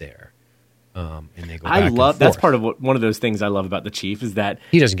get up there. and they go. I back love and that's forth. part of one of those things I love about the Chief is that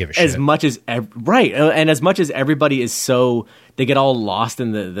He doesn't give a shit. as much as right, and as much as everybody is so they get all lost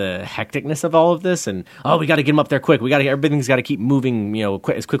in the hecticness of all of this, and we got to get him up there quick. Everything's got to keep moving,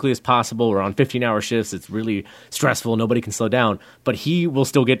 as quickly as possible. We're on 15-hour shifts. It's really stressful. Nobody can slow down, but he will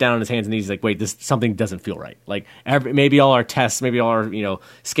still get down on his hands and knees. Like, wait, something doesn't feel right. Like maybe all our tests, maybe all our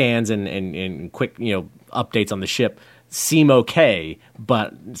scans and quick updates on the ship seem okay,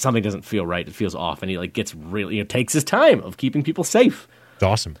 but something doesn't feel right. It feels off, and he gets really takes his time of keeping people safe. It's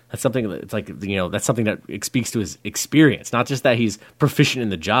awesome. That's something that's that's something that speaks to his experience, not just that he's proficient in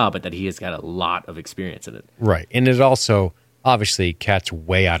the job, but that he has got a lot of experience in it. Right. And it also, obviously, Kat's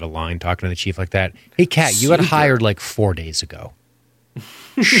way out of line talking to the Chief like that. Hey, Kat, you got hired 4 days ago.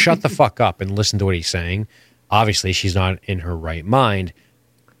 Shut the fuck up and listen to what he's saying. Obviously, she's not in her right mind.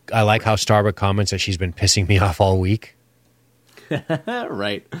 I like how Starbuck comments that she's been pissing me off all week.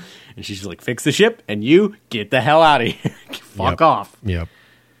 Right. And she's like, fix the ship, and you get the hell out of here. Fuck off. Yep.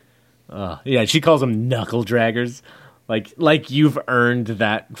 Yeah, she calls them knuckle draggers. Like you've earned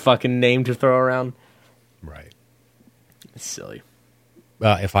that fucking name to throw around. Right. It's silly.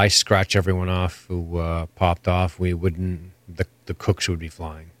 If I scratch everyone off who popped off, we wouldn't. The cooks would be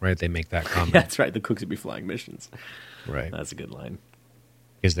flying, right? They make that comment. That's right. The cooks would be flying missions. Right. That's a good line.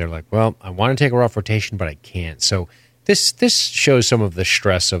 Because they're like, well, I want to take her off rotation, but I can't. So this shows some of the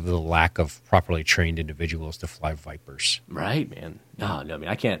stress of the lack of properly trained individuals to fly Vipers. Right, man. No, I mean,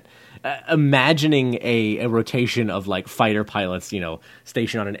 I can't. Imagining a rotation of fighter pilots,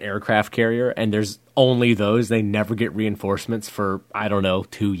 stationed on an aircraft carrier, and there's only those. They never get reinforcements for, I don't know,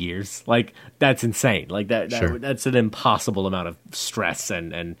 2 years. That's insane. Sure. That's an impossible amount of stress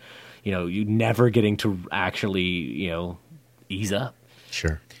and you never getting to actually, ease up.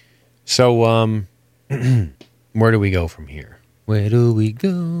 Sure. So, where do we go from here? Where do we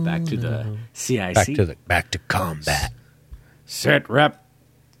go? Back to the CIC. Back to combat. Sit rep.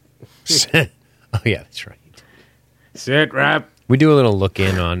 Oh yeah, that's right. Sit rep. We do a little look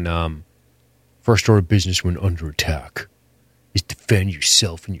in on first order of business when under attack is defend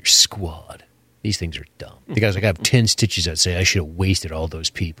yourself and your squad. These things are dumb. The guy's like, I have 10 stitches that say I should have wasted all those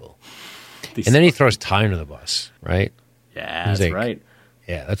people. And then he throws Ty under the bus, right? Yeah, He's that's like, right.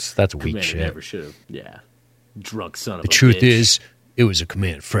 Yeah, that's weak Commander shit. never should have. Yeah. Drunk son of a The truth bitch. is, it was a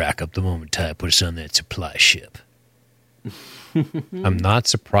command frack up the moment Ty put us on that supply ship. I'm not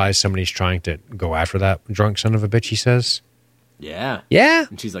surprised somebody's trying to go after that drunk son of a bitch, he says. Yeah. Yeah.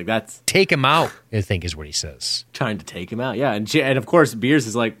 And she's like, that's Take him out, I think is what he says. trying to take him out. Yeah. And of course, Beers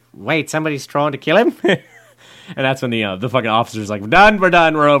is like, wait, somebody's trying to kill him? And that's when the fucking officer's like, we're done,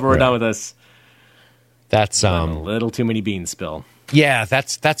 we're over, we're done with this. That's A little too many beans spill. yeah,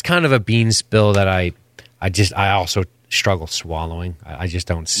 that's kind of a bean spill that I also struggle swallowing. I just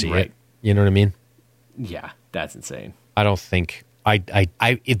don't see Right. it. You know what I mean? Yeah, that's insane. I don't think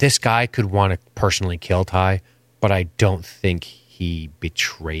if this guy could want to personally kill Ty, but I don't think he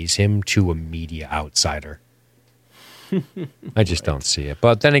betrays him to a media outsider. I just don't see it.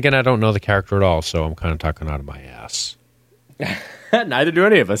 But then again, I don't know the character at all, so I'm kind of talking out of my ass. Neither do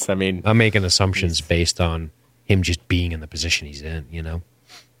any of us. I mean, I'm making assumptions based on him just being in the position he's in,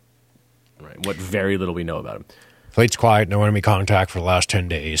 right, what very little we know about him. Fleet's quiet, no enemy contact for the last 10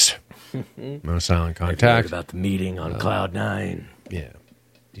 days. No silent Heard contact. about the meeting on Cloud 9. Yeah.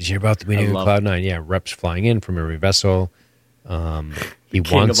 Did you hear about the meeting I in love Cloud 9? Yeah, reps flying in from every vessel. He King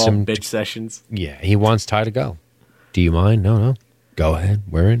wants of all him bitch sessions. Yeah, he wants Ty to go. Do you mind? No. Go ahead.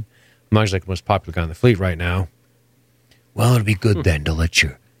 We're in. Mug's like the most popular guy in the fleet right now. Well, it'll be good then to let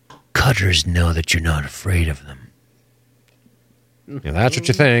your cutters know that you're not afraid of them. Yeah, that's what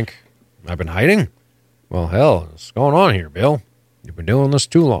you think. I've been hiding? Well, hell, what's going on here, Bill? You've been doing this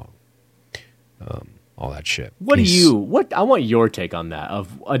too long. All that shit. I want your take on that, of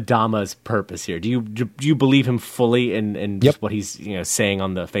Adama's purpose here. Do you believe him fully in just what he's saying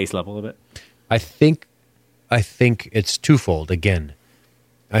on the face level of it? I think it's twofold. Again,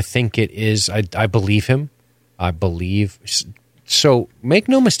 I think it is. I believe him. I believe. So make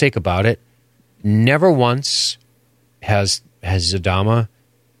no mistake about it. Never once has Adama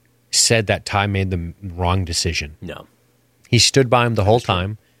said that Ty made the wrong decision. No. He stood by him the whole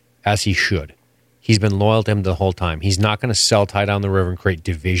time, as he should. He's been loyal to him the whole time. He's not going to sell Ty down the river and create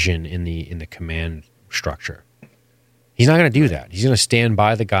division in the command structure. He's not going to do that. He's going to stand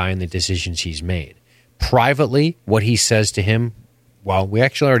by the guy and the decisions he's made. Privately, what he says to him, well, we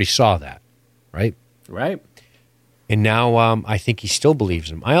actually already saw that, right? Right. And now I think he still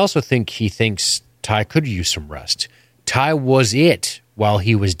believes him. I also think he thinks Ty could use some rest. Ty was it while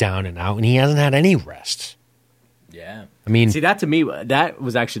he was down and out, and he hasn't had any rest. Yeah. I mean, See, that to me, that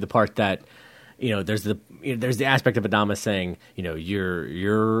was actually the part that there's the aspect of Adama saying,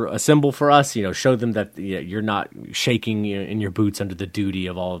 you're a symbol for us. Show them that you're not shaking in your boots under the duty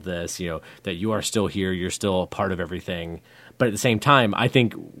of all of this. That you are still here. You're still a part of everything. But at the same time, I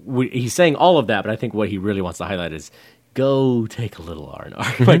think he's saying all of that. But I think what he really wants to highlight is go take a little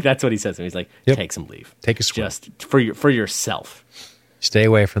R&R. Like that's what he says. And he's like, take some leave. Take a swim. Just for yourself. Stay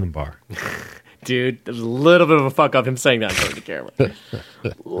away from the bar. Dude, there's a little bit of a fuck up him saying that in front of the camera.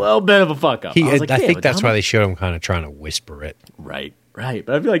 A little bit of a fuck up. I think that's why they showed him kind of trying to whisper it. Right. But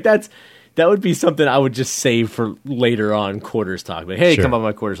I feel like that would be something I would just save for later on quarters talk. But hey, come on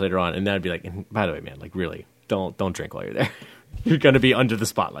my quarters later on, and that'd be like, and by the way, man, like really, don't drink while you're there. You're going to be under the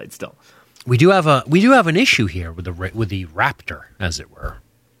spotlight still. We do have an issue here with the Raptor, as it were.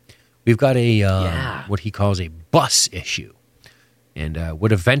 We've got a what he calls a bus issue. And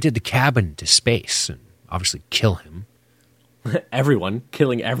would have vented the cabin to space and obviously kill him.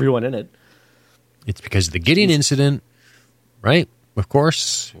 Killing everyone in it. It's because of the Gideon incident, right? Of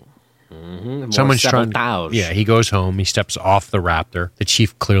course. Mm-hmm. Someone's trying. Yeah, he goes home. He steps off the Raptor. The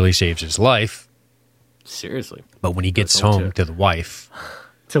chief clearly saves his life. Seriously. But when he gets home to the wife,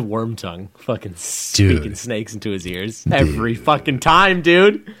 to Wormtongue, fucking speaking snakes into his ears every fucking time,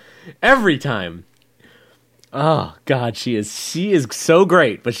 dude. Every time. Oh God, she is so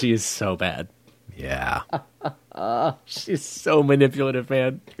great, but she is so bad. Yeah. She's so manipulative,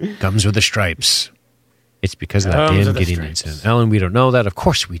 man. Comes with the stripes. It's because of that damn Gideon incident. Ellen, we don't know that. Of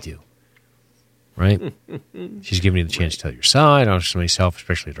course we do. Right? She's giving you the chance to tell your side, honestly myself,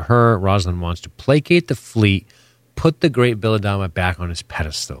 especially to her. Rosalind wants to placate the fleet, put the great Bill Adama back on his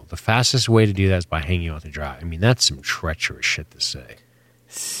pedestal. The fastest way to do that is by hanging out to dry. I mean, that's some treacherous shit to say.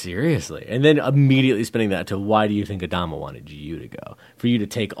 Seriously. And then immediately spinning that to why do you think Adama wanted you to go? For you to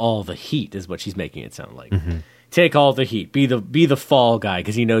take all the heat is what she's making it sound like. Mm-hmm. Take all the heat. Be the fall guy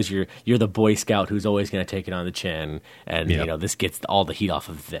because he knows you're the Boy Scout who's always going to take it on the chin. And, this gets all the heat off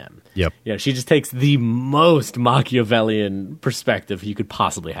of them. Yep. She just takes the most Machiavellian perspective you could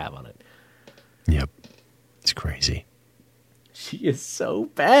possibly have on it. Yep. It's crazy. She is so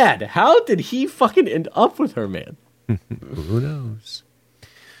bad. How did he fucking end up with her, man? Who knows?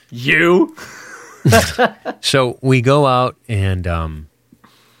 You. So we go out and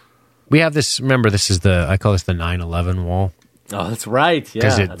we have this. Remember, I call this the 9/11 wall. Oh, that's right. Yeah,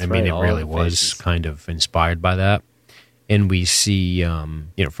 because it really was kind of inspired by that. And we see,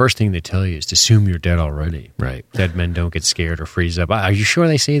 first thing they tell you is to assume you're dead already. Right? Dead men don't get scared or freeze up. Are you sure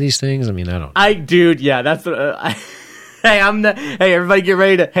they say these things? I mean, I don't know. Dude, yeah, that's the. Hey, everybody, get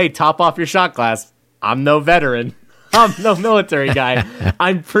ready to top off your shot glass. I'm no veteran. I'm no military guy.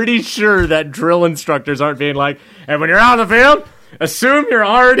 I'm pretty sure that drill instructors aren't being like, and when you're out in the field, assume you're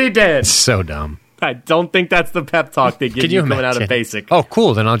already dead. So dumb. I don't think that's the pep talk they give you coming out of basic. Oh,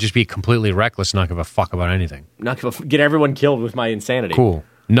 cool. Then I'll just be completely reckless, not give a fuck about anything. Get everyone killed with my insanity. Cool.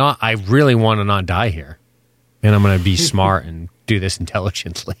 I really want to not die here. And I'm going to be smart and do this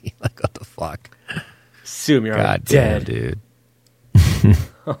intelligently. Like, what the fuck? Assume you're already dead. Damn, dude.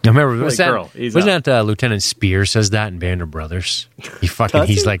 I remember, wasn't that Lieutenant Spears says that in Band of Brothers? He's like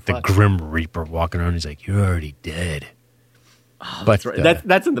the Grim Reaper walking around. He's like, you're already dead. Oh, but that's, right.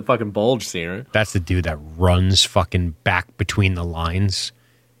 That's in the fucking Bulge scene, right? That's the dude that runs fucking back between the lines.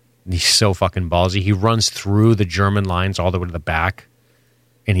 He's so fucking ballsy. He runs through the German lines all the way to the back,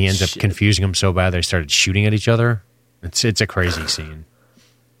 and he ends up confusing them so bad they started shooting at each other. It's a crazy scene.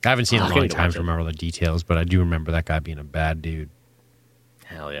 I haven't seen it in a long time to remember all the details, but I do remember that guy being a bad dude.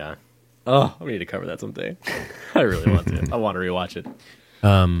 Hell yeah. Oh, we need to cover that someday. I really want to. I want to rewatch it.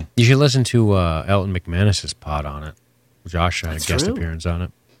 You should listen to Elton McManus's pod on it. Josh had a guest appearance on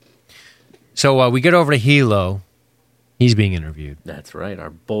it. So we get over to Hilo. He's being interviewed. That's right, our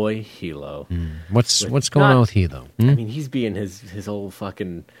boy Hilo. What's going on with Hilo? I mean, he's being his old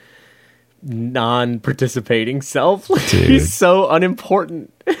fucking non-participating self. He's so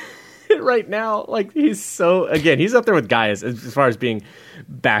unimportant right now. Like he's up there with guys as far as being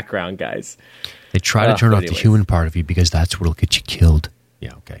background guys. They try to turn off the human part of you because that's what'll get you killed.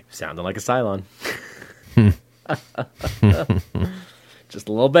 Yeah, okay. Sounding like a Cylon. Just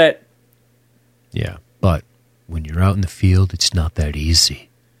a little bit. Yeah, but when you're out in the field, it's not that easy.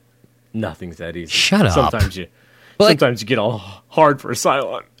 Nothing's that easy. Shut up. Sometimes you get all hard for a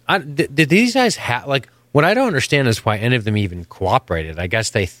Cylon. Did these guys have what I don't understand is why any of them even cooperated. I guess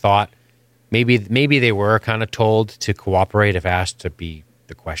they thought maybe they were kind of told to cooperate if asked to be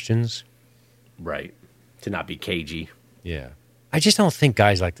the questions. Right. To not be cagey. Yeah. I just don't think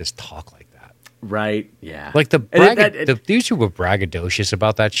guys like this talk like that. Right. Yeah. Like the dudes who were braggadocious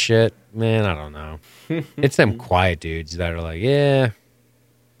about that shit, man, I don't know. It's them quiet dudes that are like, yeah.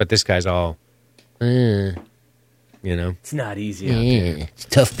 But this guy's all, You know, It's not easy out there. it's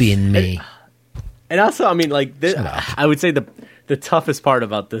tough being me. And also, I mean, like, Shut up. I would say the toughest part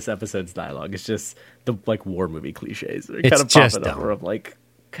about this episode's dialogue is just the like war movie cliches. They're It's kind of just popping up dumb. where I'm like,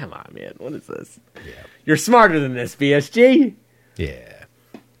 come on, man, what is this? You're smarter than this, BSG. Yeah.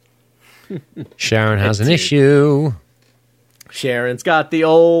 Sharon has an Dude. issue. Sharon's got the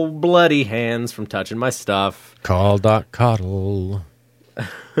old bloody hands from touching my stuff. Call Doc Coddle.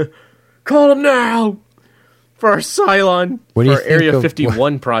 Call him now for our Cylon, What do you for our think Area of-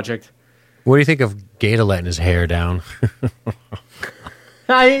 51 project. What do you think of Gator letting his hair down?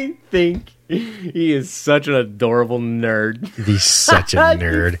 I think he is such an adorable nerd. He's such a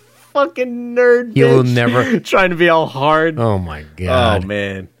nerd. Fucking nerd. He will bitch. never- trying to be all hard. Oh my god. Oh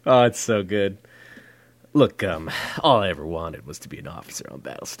man. Oh, it's so good. Look, all I ever wanted was to be an officer on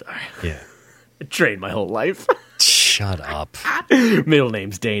Battlestar. Yeah. I trained my whole life. Shut up. Middle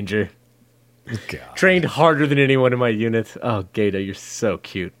name's Danger. God. Trained harder than anyone in my unit. Oh, Gator, you're so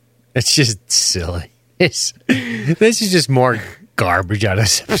cute. It's just silly. This is just more garbage out of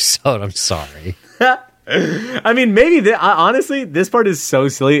this episode. I'm sorry. I mean, maybe honestly, this part is so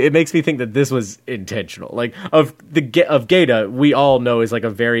silly. It makes me think that this was intentional. Like of Gaeta, we all know is like a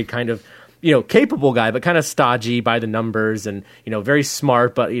very kind of capable guy, but kind of stodgy by the numbers, and very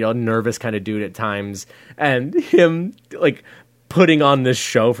smart, but nervous kind of dude at times. And him like putting on this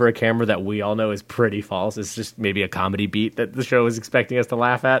show for a camera that we all know is pretty false. It's just maybe a comedy beat that the show is expecting us to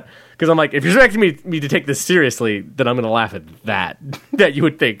laugh at. Because I'm like, if you're expecting me to take this seriously, then I'm going to laugh at that. That you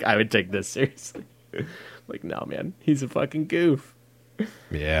would think I would take this seriously. Like, no, man, he's a fucking goof.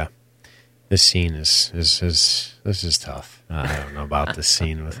 Yeah. This scene is tough. I don't know about this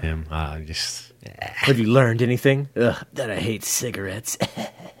scene with him. Have you learned anything? Ugh, that I hate cigarettes.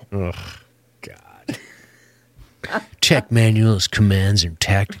 Ugh, God. Tech manuals, commands, and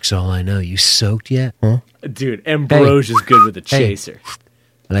tactics. All I know. You soaked yet? Huh? Dude, Ambrosia's good with a chaser.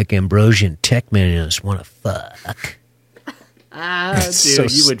 I like Ambrosian tech manuals. Want to fuck? Dude, so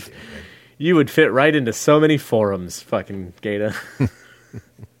you would fit right into so many forums, fucking Gaeta.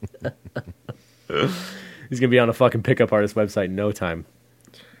 He's gonna be on a fucking pickup artist website in no time.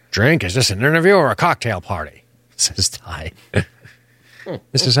 Drink? Is this an interview or a cocktail party? Says Ty.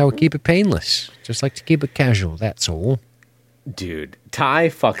 This is how we keep it painless. Just like to keep it casual, that's all. Dude, Ty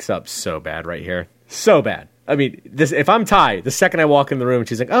fucks up so bad right here. So bad. I mean, if I'm Ty, the second I walk in the room and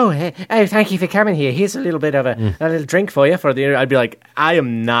she's like, oh, hey, thank you for coming here. Here's a little bit of a little drink for you for the interview. I'd be like, I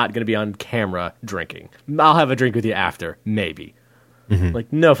am not going to be on camera drinking. I'll have a drink with you after, maybe.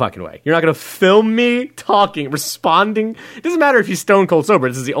 Like, no fucking way. You're not going to film me talking, responding. It doesn't matter if he's stone cold sober.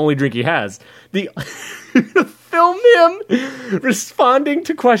 This is the only drink he has. Film him responding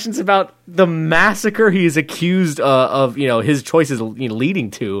to questions about the massacre he's accused of, his choices leading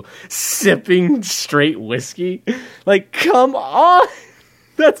to, sipping straight whiskey. Like, come on.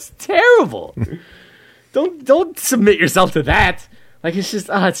 That's terrible. Don't submit yourself to that. Like, it's just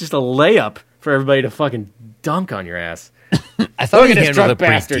a layup for everybody to fucking dunk on your ass. I thought Look he at this handled drunk it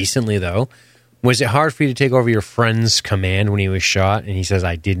pretty bastard. decently, though. Was it hard for you to take over your friend's command when he was shot? And he says,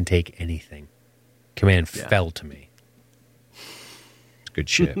 I didn't take anything. Command fell to me. It's good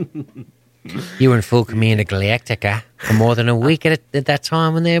shit. You were in full command of Galactica for more than a week at that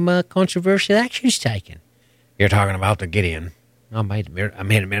time when there controversial actions taken. You're talking about the Gideon. I made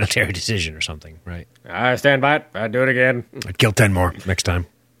a military decision or something, right? I stand by it. I'd do it again. I'd kill 10 more next time.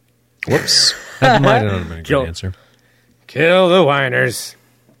 Whoops. That might not have been a Kill. good answer. Kill the whiners.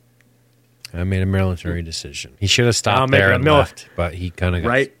 I made a military decision. He should have I'll stopped make there it a and mil- left, but he kind of got...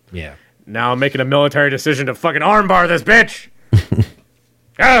 Right? Yeah. Now I'm making a military decision to fucking armbar this bitch.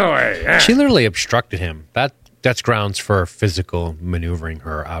 Out of the way. Yeah. She literally obstructed him. That's grounds for physical maneuvering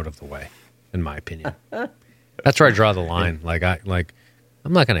her out of the way, in my opinion. That's where I draw the line.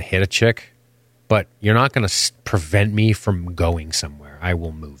 I'm not going to hit a chick, but you're not going to prevent me from going somewhere. I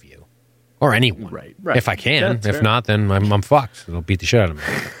will move you. Or anyone. Right. If I can. That's If fair. not, then I'm fucked. They'll beat the shit out of me.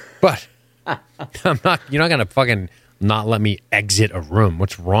 But you're not going to fucking not let me exit a room.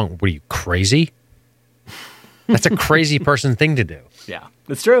 What's wrong? What are you, crazy? That's a crazy person thing to do. Yeah,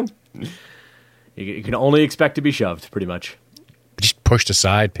 that's true. You can only expect to be shoved, pretty much. Just pushed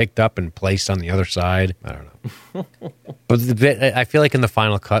aside, picked up, and placed on the other side. I don't know. But the bit, I feel like in the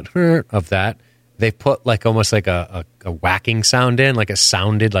final cut of that, they put like almost like a whacking sound in, like it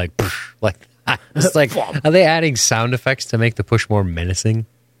sounded like that. It's like, are they adding sound effects to make the push more menacing?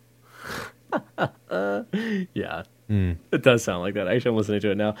 Yeah, it does sound like that. Actually, I'm listening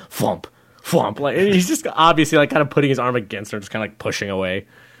to it now. Flump, flump. Like he's just obviously like kind of putting his arm against her, just kind of like pushing away,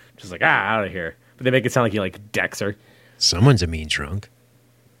 just like out of here. But they make it sound like he like decks her. Someone's a mean drunk.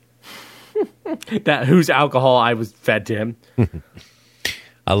 That whose alcohol I was fed to him.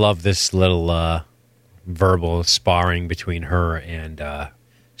 I love this little verbal sparring between her and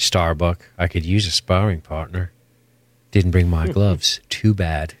Starbuck. I could use a sparring partner. Didn't bring my gloves. Too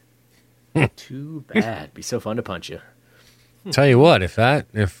bad. Too bad. Be so fun to punch you. Tell you what, if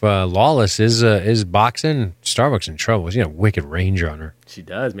Lawless is boxing, Starbuck's in trouble. She's got a wicked range on her. She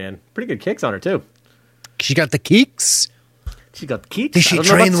does, man. Pretty good kicks on her, too. She got the kicks. She got the kicks. Did she I don't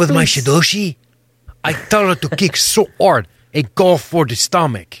know train about with my splits. Shidoshi? I tell her to kick so hard it go for the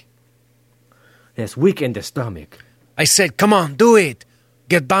stomach. Yes, weak in the stomach. I said, come on, do it.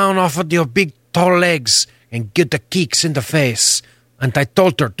 Get down off of your big tall legs and get the kicks in the face. And I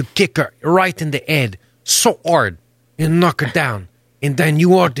told her to kick her right in the head so hard and knock her down. And then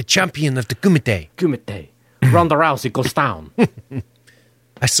you are the champion of the Kumite. Kumite. Ronda Rousey goes down.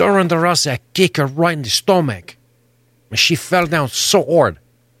 I saw Ronda Rousey, I kick her right in the stomach. And she fell down so hard.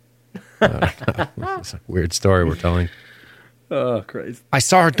 It's a weird story we're telling. Oh, crazy. I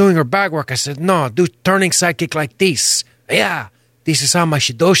saw her doing her bag work. I said, no, do turning side kick like this. Yeah, this is how my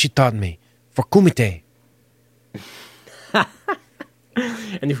Shidoshi taught me for Kumite.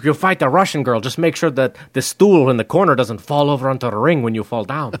 And if you fight the Russian girl, just make sure that the stool in the corner doesn't fall over onto the ring when you fall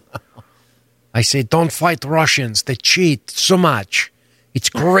down. I say, don't fight Russians. They cheat so much. It's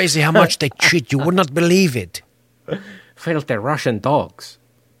crazy how much they cheat. You would not believe it. Filthy Russian dogs.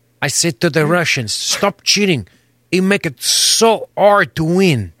 I said to the Russians, stop cheating. You make it so hard to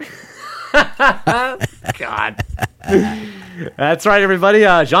win. God. That's right, everybody.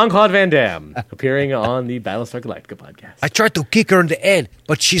 Jean-Claude Van Damme appearing on the Battlestar Galactica podcast. I tried to kick her in the head,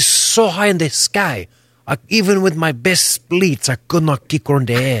 but she's so high in the sky. Even with my best splits, I could not kick her in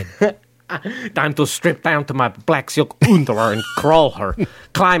the head. Time to strip down to my black silk underwear and crawl her,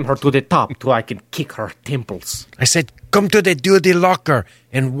 climb her to the top till I can kick her temples. I said, come to the duty locker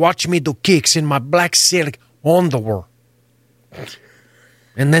and watch me do kicks in my black silk underwear.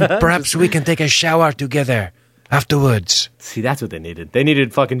 And then perhaps we can take a shower together afterwards. See, that's what they needed. They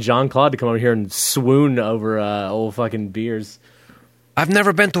needed fucking Jean-Claude to come over here and swoon over old fucking beers. I've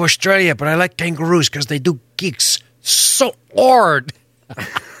never been to Australia, but I like kangaroos because they do kicks so hard.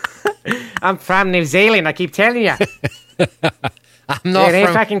 I'm from New Zealand, I keep telling you. I'm not They're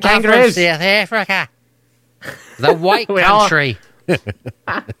from fucking I'm from kangaroos. South Africa. The white We all- country.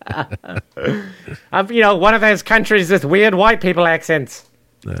 I'm, one of those countries with weird white people accents.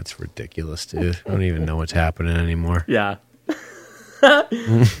 That's ridiculous, dude. I don't even know what's happening anymore. Yeah.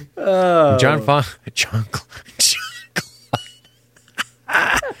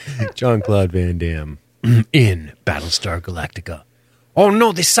 Jean-Claude Van Damme in Battlestar Galactica. Oh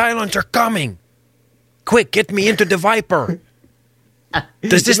no, the Cylons are coming! Quick, get me into the Viper!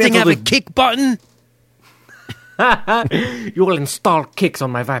 Does this thing have a kick button? You will install kicks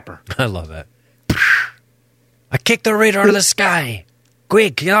on my Viper. I love that. I kicked the radar out of the sky.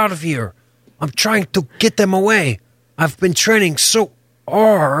 Quick, get out of here. I'm trying to get them away. I've been training so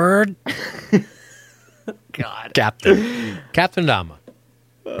hard. God. Captain Dama.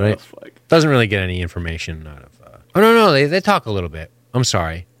 Right? Doesn't really get any information out of... Oh, no, they talk a little bit. I'm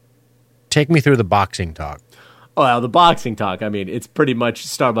sorry. Take me through the boxing talk. Oh, well, the boxing talk, I mean, it's pretty much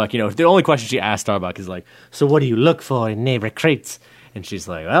Starbuck. The only question she asked Starbuck is like, so what do you look for in new recruits? And she's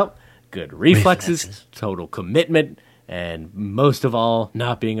like, well, good reflexes, total commitment, and most of all,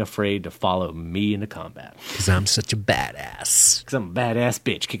 not being afraid to follow me into combat. Because I'm such a badass. Because I'm a badass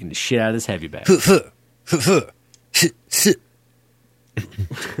bitch kicking the shit out of this heavy bag.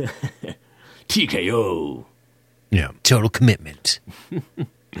 TKO. Yeah, total commitment.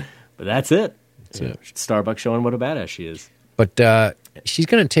 But that's it. Starbuck showing what a badass she is. But she's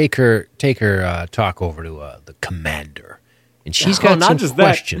going to take her talk over to the commander. And she's got not some just that.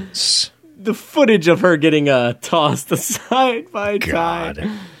 questions. The footage of her getting tossed aside by God.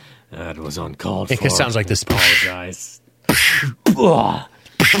 Ty. That was uncalled for. It sounds like this. Apologize.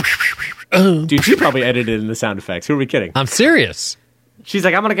 Dude, she probably edited in the sound effects. Who are we kidding? I'm serious. She's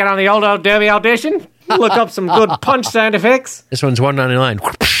like, I'm going to get on the old Derby audition, look up some good punch sound effects. This one's $1.99.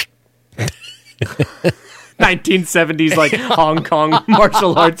 1970s, like, Hong Kong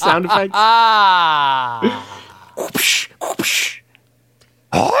martial arts sound effects.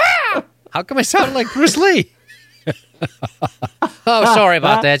 How come I sound like Bruce Lee? Oh, sorry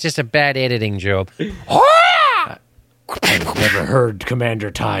about that. It's just a bad editing job. I've never heard Commander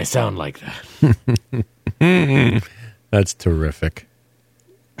Ty sound like that. That's terrific.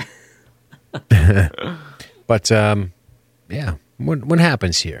 But, yeah. What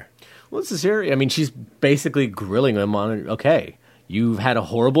happens here? Well, this is here. I mean, she's basically grilling them on, okay, you've had a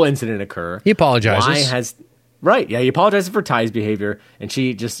horrible incident occur. He apologizes. Right. Yeah, he apologizes for Ty's behavior, and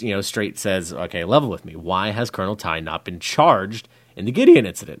she just, straight says, okay, level with me. Why has Colonel Ty not been charged in the Gideon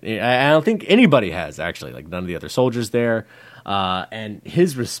incident? I don't think anybody has, actually. Like, none of the other soldiers there. And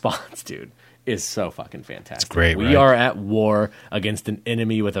his response, dude, is so fucking fantastic. It's great, We right? are at war against an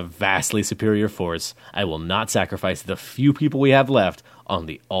enemy with a vastly superior force. I will not sacrifice the few people we have left on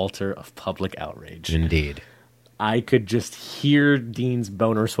the altar of public outrage. Indeed. I could just hear Dean's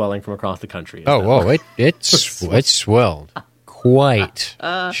boner swelling from across the country. It swelled quite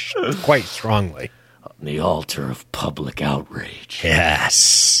strongly. The altar of public outrage.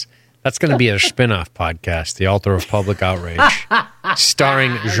 Yes. That's going to be a spin-off podcast, The Altar of Public Outrage,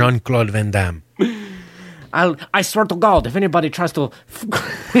 starring Jean-Claude Van Damme. I swear to God, if anybody tries to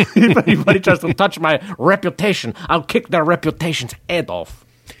touch my reputation, I'll kick their reputation's head off.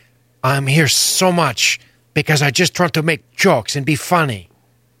 I'm here so much because I just want to make jokes and be funny.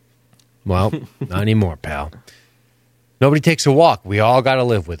 Well, not anymore, pal. Nobody takes a walk. We all got to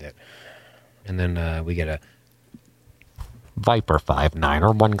live with it. And then we get a Viper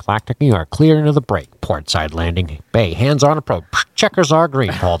 5-9 1 Galactic, you are clear into the break. Port side landing. Bay, hands on approach. Checkers are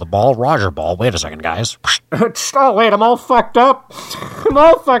green. Call the ball. Roger ball. Wait a second, guys. Oh, wait, I'm all fucked up.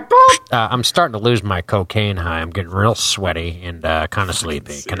 I'm starting to lose my cocaine high. I'm getting real sweaty and kind of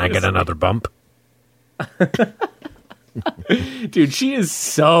sleepy. Can I get another bump? Dude, she is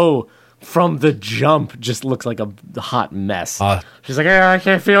so, from the jump, just looks like a hot mess. She's like, I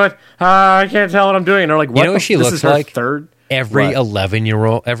can't feel it. I can't tell what I'm doing. And they're like, what? You know what she this looks is her like? Third? every What?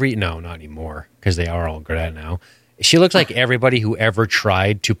 11-year-old, no, not anymore, because they are all good at it now. She looks like everybody who ever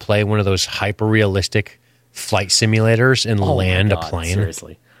tried to play one of those hyper-realistic flight simulators and Oh my land a God, plane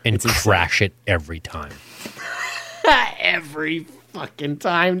seriously. and It's insane. crash it every time. Every fucking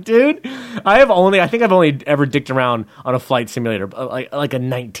time, dude. I think I've only ever dicked around on a flight simulator, like a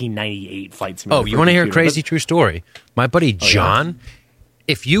 1998 flight simulator. Oh, you for want to hear a computer. crazy true story? My buddy John,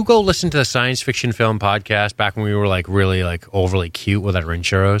 if you go listen to the Science Fiction Film podcast back when we were like really like overly cute with our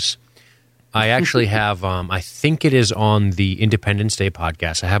intros, I actually have, I think it is on the Independence Day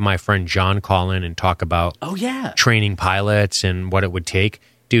podcast. I have my friend John call in and talk about Oh, yeah. training pilots and what it would take.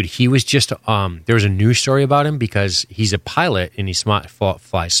 Dude, he was just, there was a news story about him because he's a pilot and he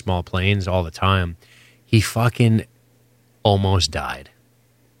flies small planes all the time. He fucking almost died.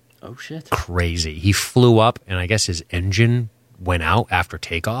 Oh, shit. Crazy. He flew up and I guess his engine went out after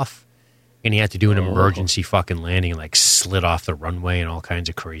takeoff and he had to do an emergency fucking landing, like slid off the runway and all kinds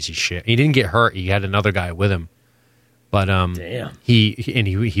of crazy shit. He didn't get hurt. He had another guy with him. But Damn.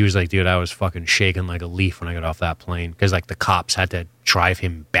 he was like, dude, I was fucking shaking like a leaf when I got off that plane because like the cops had to drive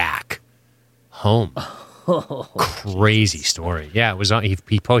him back home. Crazy story. Yeah, it was on.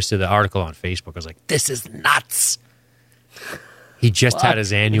 He posted the article on Facebook. I was like, this is nuts. He just had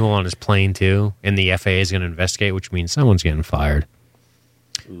his annual on his plane too, and the FAA is going to investigate, which means someone's getting fired.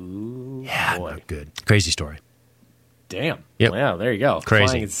 Ooh, Yeah, boy. not good. Crazy story. Damn. Yep. Wow, there you go. Crazy.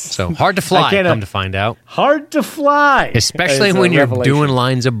 Flying is So hard to fly. can't, Come to find out. hard to fly. Especially is a when you're revelation. doing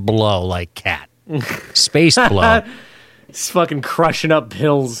lines of blow like Cat. Space blow. It's fucking crushing up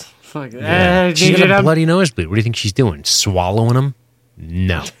pills. Fuck. She's got a bloody nosebleed. What do you think she's doing? Swallowing them?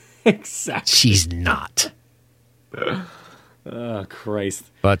 No, Exactly. she's not. Oh, Christ.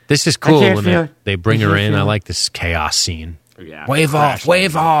 But this is cool can't when feel it. they bring her in. I like this chaos scene. Yeah. Wave off, Crash.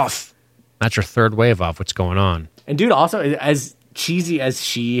 wave off. That's your third wave off. What's going on? And dude, also, as cheesy as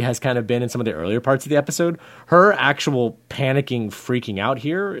she has kind of been in some of the earlier parts of the episode, her actual panicking, freaking out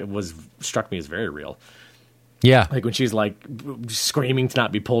here struck me as very real. Yeah. Like when she's like screaming to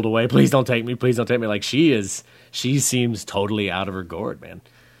not be pulled away, please don't take me, please don't take me. Like she seems totally out of her gourd, man.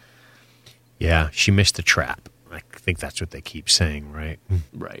 Yeah, she missed the trap. I think that's what they keep saying, right?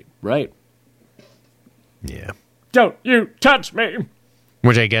 Right. Yeah. Don't you touch me.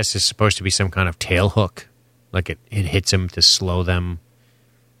 Which I guess is supposed to be some kind of tail hook. Like it hits them to slow them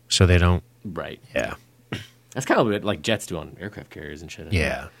so they don't. Right. Yeah. That's kind of what like jets do on aircraft carriers and shit.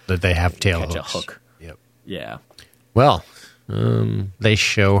 Yeah. That they have tail Catch a hooks. hook. Yep. Yeah. Well, they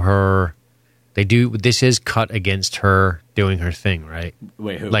show her. They do. This is cut against her doing her thing, right?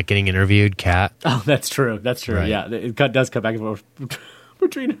 Wait, who? Like getting interviewed, Kat. Oh, that's true. That's true. Right. Yeah, it does cut back and forth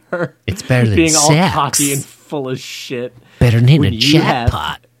between her. It's better than being all sex. cocky and full of shit. Better than hitting when a you have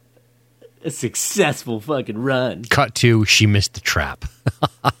jackpot. a successful fucking run. Cut to she missed the trap.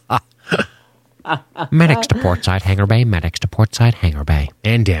 Medics to port side hangar bay. Medics to port side hangar bay.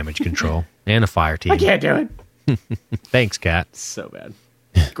 And damage control. And a fire team. I can't do it. Thanks, Kat. So bad.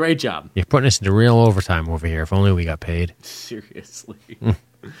 Great job. You're putting us into real overtime over here. If only we got paid. Seriously.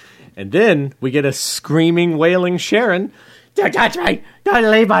 And then we get a screaming, wailing Sharon. Don't touch me. Don't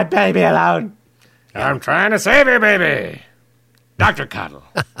leave my baby alone. I'm trying to save you, baby. Dr. Coddle.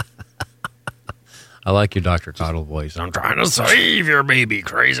 I like your Dr. Coddle voice. I'm trying to save your baby,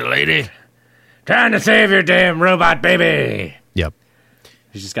 crazy lady. Trying to save your damn robot baby. Yep.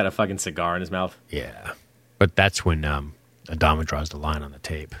 He's just got a fucking cigar in his mouth. Yeah. But that's when Adama draws the line on the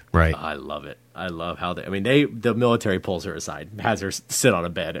tape, right? I love it. I love how the military pulls her aside, has her sit on a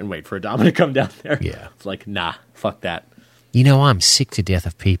bed and wait for Adama to come down there. Yeah. It's like, nah, fuck that. You know, I'm sick to death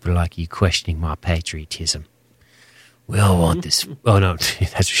of people like you questioning my patriotism. We all want this. Oh, no,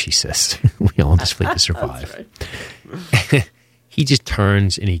 that's what she says. We all want this fleet to survive. Right. He just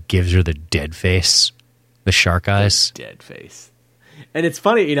turns and he gives her the dead face, the shark eyes. Dead face. And it's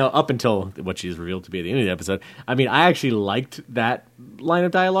funny, you know, up until what she's revealed to be at the end of the episode, I mean, I actually liked that line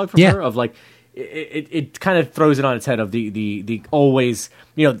of dialogue from her of like, it kind of throws it on its head of the always,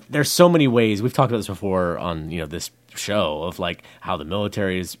 you know, there's so many ways, we've talked about this before on, you know, this show of like how the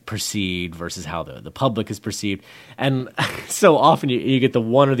military is perceived versus how the public is perceived. And so often you get the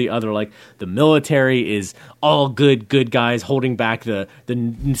one or the other, like the military is all good guys holding back the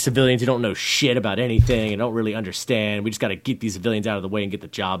civilians who don't know shit about anything and don't really understand. We just got to get these civilians out of the way and get the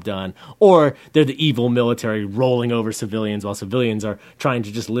job done. Or they're the evil military rolling over civilians while civilians are trying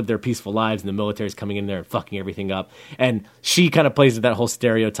to just live their peaceful lives and the military's coming in there and fucking everything up. And she kind of plays with that whole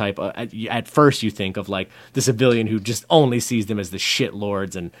stereotype. At first you think of like the civilian who just only sees them as the shit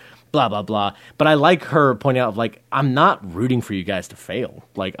lords and blah, blah, blah. But I like her pointing out, like, I'm not rooting for you guys to fail.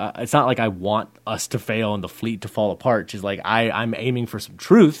 Like, it's not like I want us to fail and the fleet to fall apart. She's like, I'm aiming for some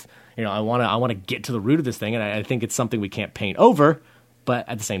truth. You know, I want to get to the root of this thing, and I think it's something we can't paint over. But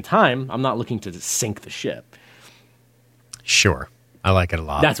at the same time, I'm not looking to sink the ship. Sure. I like it a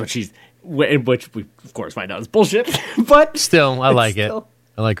lot. That's what she's... Which we, of course, find out is bullshit. But still, I like it.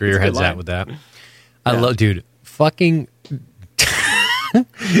 I like where your head's at with that. I love... Dude, fucking...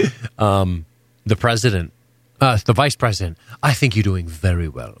 the president, the vice president, I think you're doing very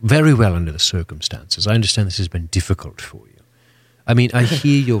well under the circumstances. I understand this has been difficult for you. I mean, I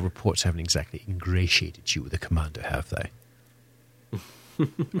hear your reports haven't exactly ingratiated you with the commander, have they?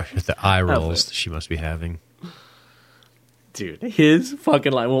 The eye rolls she must be having. Dude, his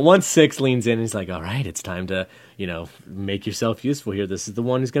fucking line. Well, once Six leans in, he's like, all right, it's time to, you know, make yourself useful here. This is the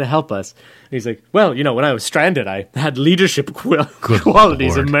one who's going to help us. And he's like, well, you know, when I was stranded, I had leadership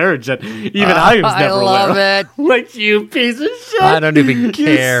qualities of marriage that even I was never aware of. I love it. Like, you piece of shit. I don't even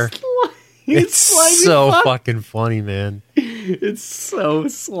care. It's so fuck. fucking funny, man. It's so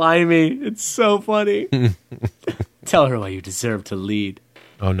slimy. It's so funny. Tell her why you deserve to lead.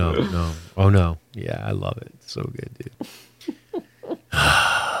 Oh, no. Oh, no. Yeah, I love it. It's so good, dude.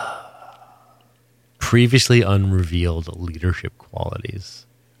 Previously unrevealed leadership qualities.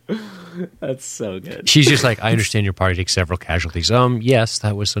 That's so good. She's just like, I understand your party takes several casualties. Yes,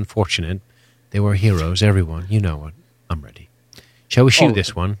 that was unfortunate. They were heroes, everyone. You know what? I'm ready. Shall we shoot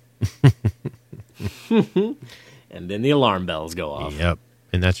this one? And then the alarm bells go off. Yep.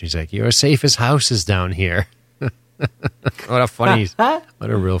 And that's when he's like, you're safe as houses down here. What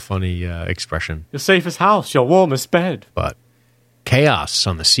a real funny expression. Your safest house, your warmest bed. But chaos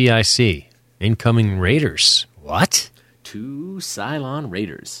on the CIC. Incoming raiders. What? 2 Cylon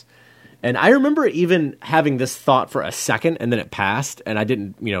raiders. And I remember even having this thought for a second, and then it passed, and I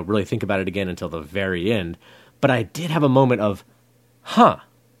didn't, you know, really think about it again until the very end. But I did have a moment of,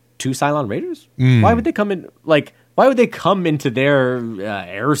 2 Cylon raiders? Why would they come in? Like, why would they come into their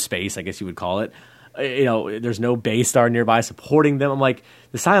airspace? I guess you would call it. You know, there's no base star nearby supporting them. I'm like,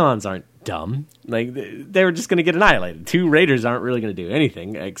 the Cylons aren't dumb. Like, they were just going to get annihilated. 2 raiders aren't really going to do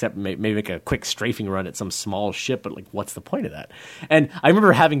anything except maybe make a quick strafing run at some small ship. But like, what's the point of that? And I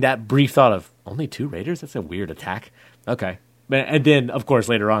remember having that brief thought of, only 2 raiders? That's a weird attack. Okay. And then, of course,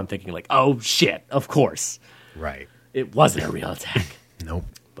 later on thinking like, oh shit, of course. Right. It wasn't a real attack. Nope.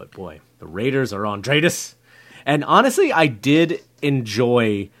 But boy, the raiders are on Dratus. And honestly, I did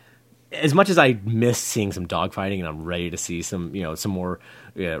enjoy... As much as I miss seeing some dogfighting, and I'm ready to see some, you know, some more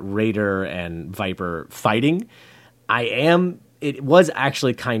Raider and Viper fighting, it was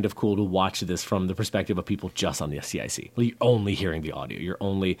actually kind of cool to watch this from the perspective of people just on the CIC. You're only hearing the audio.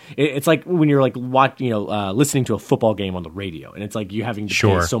 It's like when you're like listening to a football game on the radio, and it's like you having to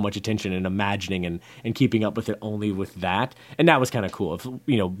pay so much attention and imagining and keeping up with it only with that. And that was kind of cool.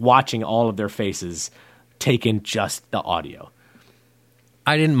 You know, watching all of their faces take in just the audio.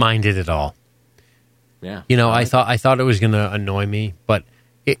 I didn't mind it at all. Yeah. You know, I thought it was going to annoy me, but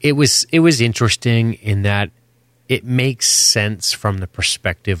it was interesting in that it makes sense from the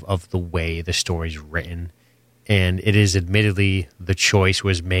perspective of the way the story's written. And it is admittedly the choice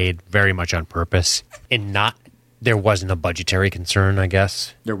was made very much on purpose and there wasn't a budgetary concern, I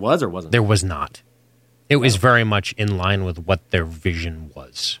guess. There was or wasn't? There was not. It was very much in line with what their vision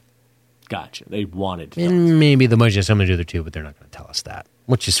was. Gotcha. They wanted to. And maybe the budget has something to do with it too, but they're not going to tell us that,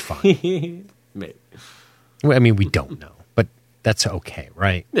 which is fine. Maybe. I mean, we don't know, but that's okay,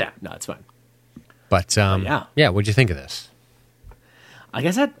 right? Yeah, no, it's fine. But yeah, what'd you think of this? Like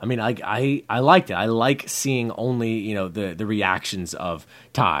I said, I mean, I liked it. I like seeing only, the reactions of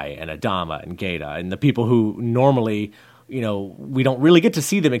Ty and Adama and Gaeta and the people who normally, we don't really get to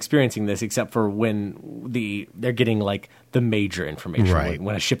see them experiencing this except for when they're getting like the major information. Right.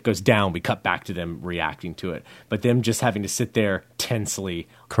 When a ship goes down, we cut back to them reacting to it. But them just having to sit there tensely.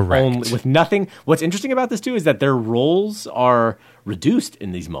 Correct. With nothing. What's interesting about this too is that their roles are reduced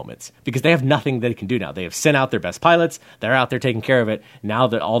in these moments because they have nothing they can do now. They have sent out their best pilots. They're out there taking care of it. Now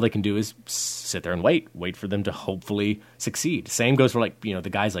that all they can do is sit there and wait for them to hopefully succeed. Same goes for the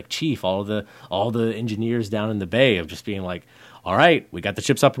guys like Chief, all the engineers down in the bay of just being like, all right, we got the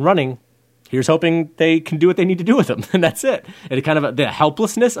ships up and running. Here's hoping they can do what they need to do with them. And that's it. And it kind of the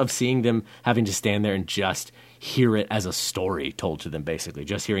helplessness of seeing them having to stand there and just hear it as a story told to them, basically,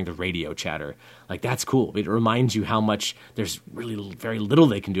 just hearing the radio chatter. Like, that's cool. It reminds you how much there's really very little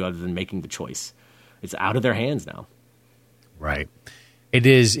they can do other than making the choice. It's out of their hands now. Right. It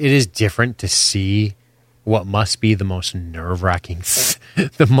is different to see what must be the most nerve-wracking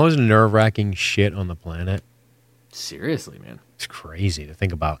shit on the planet. Seriously, man. It's crazy to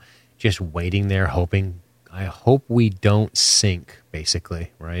think about. Just waiting there, hoping, I hope we don't sink,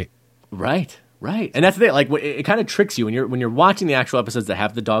 basically, right? Right. And that's the thing. Like, it kind of tricks you when you're watching the actual episodes that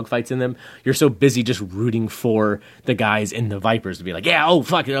have the dogfights in them. You're so busy just rooting for the guys in the Vipers to be like, yeah, oh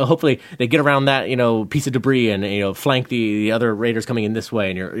fuck, hopefully they get around that piece of debris and flank the other raiders coming in this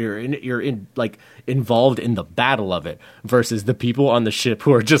way, and you're involved in the battle of it versus the people on the ship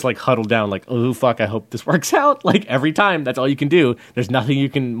who are just like huddled down, like, oh fuck, I hope this works out. Like, every time, that's all you can do. There's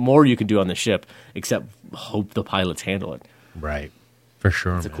nothing more you can do on the ship except hope the pilots handle it. Right, for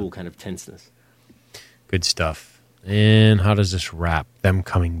sure. It's a cool kind of tenseness. Good stuff. And how does this wrap? Them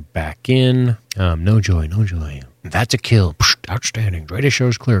coming back in. No joy. That's a kill. Psst, outstanding. Data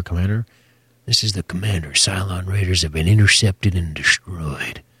shows clear, Commander. This is the Commander. Cylon Raiders have been intercepted and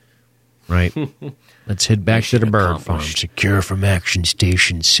destroyed. Right? Let's head back to the bird farm. Secure from action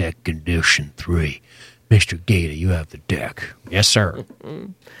station set condition 3. Mr. Gaeta, you have the deck. Yes, sir.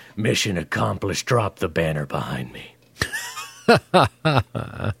 Mission accomplished. Drop the banner behind me.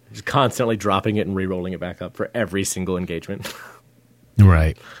 Just constantly dropping it and re-rolling it back up for every single engagement.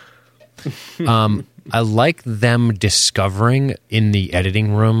 Right. I like them discovering in the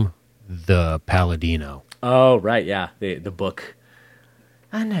editing room the Palladino. Oh, right, yeah. The book.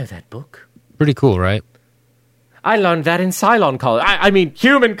 I know that book. Pretty cool, right? I learned that in Cylon College. I mean,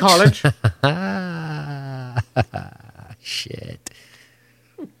 human college. Shit.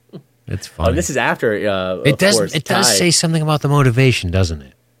 It's funny. Oh, this is after. It does say something about the motivation, doesn't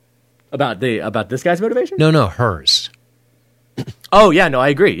it? About this guy's motivation? No, hers. Oh yeah, no, I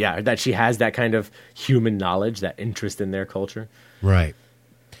agree. Yeah, that she has that kind of human knowledge, that interest in their culture. Right.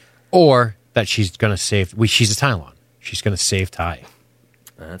 Or that she's going to save. She's a Cylon. She's going to save Ty.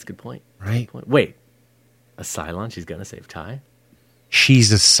 That's a good point. Right. Good point. Wait, a Cylon? She's going to save Ty?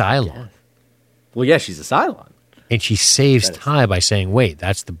 She's a Cylon. Yeah. Well, yeah, she's a Cylon. And she saves Ty by saying, wait,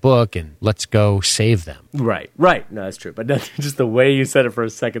 that's the book, and let's go save them. Right. No, that's true. But just the way you said it for a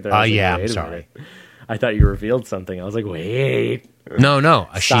second there. I'm sorry. I thought you revealed something. I was like, wait. No.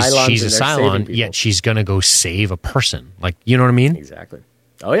 She's a Cylon, yet she's going to go save a person. Like, you know what I mean? Exactly.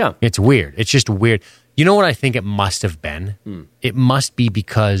 Oh, yeah. It's weird. It's just weird. You know what I think it must have been? It must be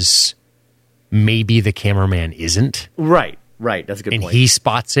because maybe the cameraman isn't. Right. That's a good point. And he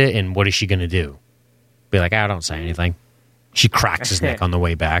spots it, and what is she going to do? Be like, I don't say anything. She cracks his neck on the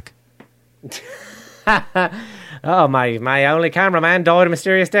way back. Oh, my only cameraman died a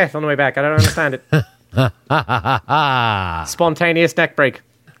mysterious death on the way back. I don't understand it. Spontaneous neck break.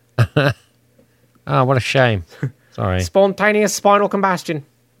 Oh, what a shame. Sorry. Spontaneous spinal combustion.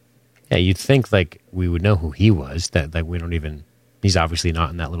 Yeah, you'd think like we would know who he was. That we don't even. He's obviously not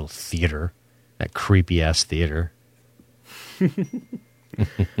in that little theater, that creepy ass theater.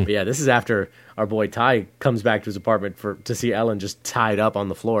 But yeah, this is after our boy Ty comes back to his apartment to see Ellen just tied up on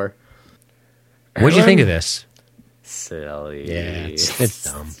the floor. What'd you think of this? Silly. Yeah, it's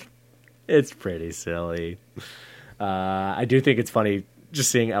dumb. It's pretty silly. I do think it's funny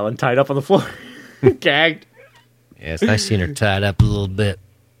just seeing Ellen tied up on the floor, gagged. Yeah, it's nice seeing her tied up a little bit.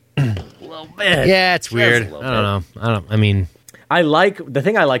 A little bit. Yeah, it's weird. I don't know. I mean, the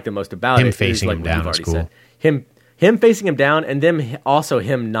thing I like the most about him it facing is like him down is cool. Him facing him down, and then also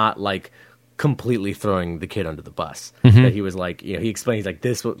him not like completely throwing the kid under the bus. That he was like, he explains like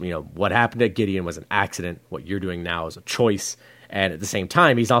this, what happened to Gideon was an accident. What you're doing now is a choice. And at the same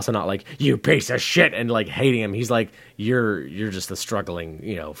time, he's also not like, you piece of shit, and like hating him. He's like, you're just a struggling,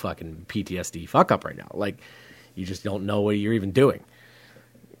 fucking PTSD fuck up right now. Like, you just don't know what you're even doing.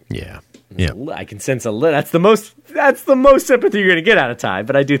 Yeah. Yeah. I can sense a little. That's the most sympathy you're going to get out of Ty,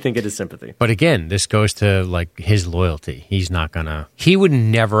 but I do think it is sympathy. But again, this goes to like his loyalty. He would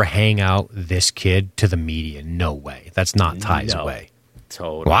never hang out this kid to the media. No way. That's not Ty's way.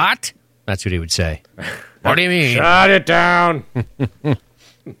 Totally. What? That's what he would say. What do you mean? Shut it down.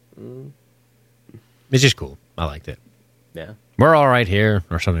 It's just cool. I liked it. Yeah. We're all right here,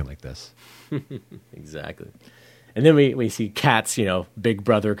 or something like this. Exactly. And then we see Kat's, big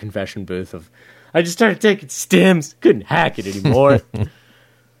brother confession booth of, I just started taking stims, couldn't hack it anymore.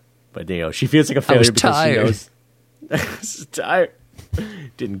 But, she feels like a failure because tired. she knows. I was tired.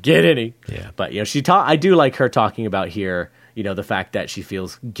 Didn't get any. Yeah. But, I do like her talking about here, the fact that she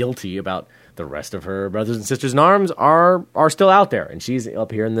feels guilty about the rest of her brothers and sisters in arms are still out there, and she's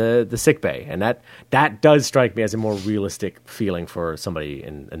up here in the sick bay, and that does strike me as a more realistic feeling for somebody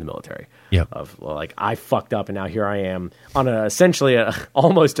in the military. Yep. Of like, I fucked up, and now here I am on essentially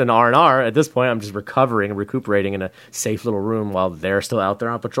almost an R&R at this point. I'm just recuperating in a safe little room while they're still out there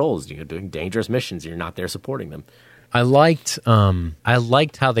on patrols, doing dangerous missions, and you're not there supporting them. I liked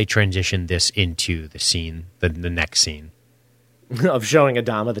how they transitioned this into the scene, the next scene. Of showing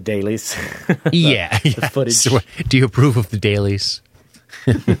Adama the dailies. Yeah. The footage. So, do you approve of the dailies?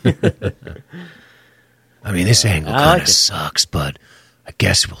 I mean, this angle kind of sucks, but I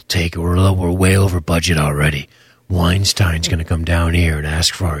guess we'll take it. We're way over budget already. Weinstein's going to come down here and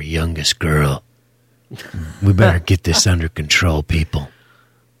ask for our youngest girl. We better get this under control, people.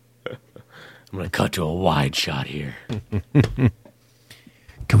 I'm going to cut to a wide shot here.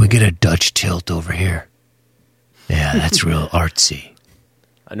 Can we get a Dutch tilt over here? Yeah, that's real artsy.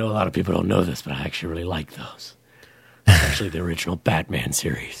 I know a lot of people don't know this, but I actually really like those. Especially the original Batman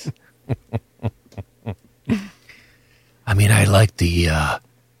series. I mean, I like the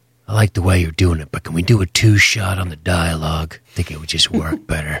way you're doing it, but can we do a 2-shot on the dialogue? I think it would just work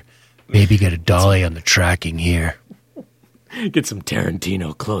better. Maybe get a dolly on the tracking here. Get some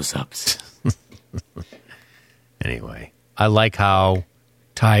Tarantino close-ups. Anyway, I like how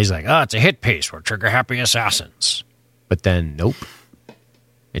Ty's like, it's a hit piece. We're trigger-happy assassins. But then, nope.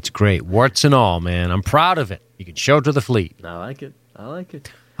 It's great. Warts and all, man. I'm proud of it. You can show it to the fleet. I like it.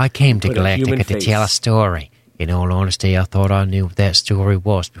 I came to Put a human Galactica to face. tell a story. In all honesty, I thought I knew what that story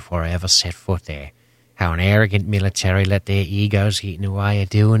was before I ever set foot there. How an arrogant military let their egos get in the way of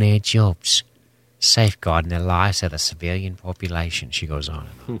doing their jobs. Safeguarding the lives of the civilian population, she goes on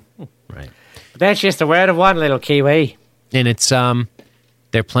and on. Right. But that's just the word of one little Kiwi. And it's,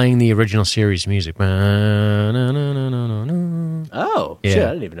 they're playing the original series music. Oh, Yeah. shit,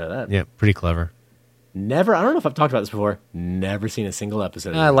 I didn't even know that. Yeah, pretty clever. I don't know if I've talked about this before, never seen a single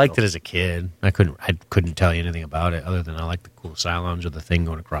episode of I the liked it original. as a kid. I couldn't tell you anything about it other than I like the cool Cylons with the thing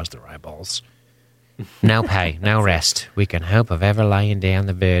going across their eyeballs. No pay, no rest. We can hope of ever laying down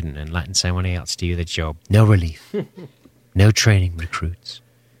the burden and letting someone else do the job. No relief. No training recruits.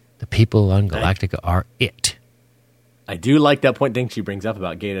 The people on Galactica are it. I do like that point thing she brings up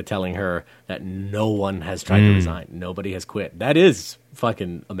about Gaeta telling her that no one has tried to resign. Nobody has quit. That is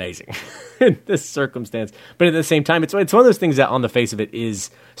fucking amazing in this circumstance. But at the same time, it's one of those things that on the face of it is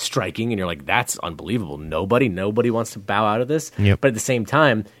striking, and you're like, that's unbelievable. Nobody wants to bow out of this. Yep. But at the same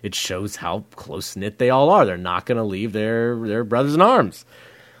time, it shows how close-knit they all are. They're not going to leave their brothers in arms.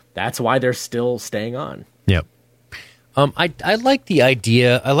 That's why they're still staying on. Yep. I like the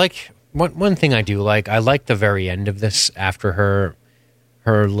idea. I like one thing I do like. I like the very end of this after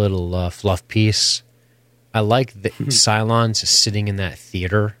her little fluff piece. I like the Cylons sitting in that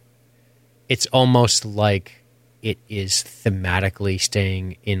theater. It's almost like it is thematically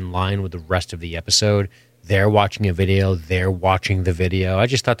staying in line with the rest of the episode. They're watching a video. They're watching the video. I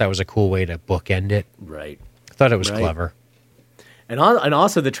just thought that was a cool way to bookend it. Right. I thought it was Right. clever. And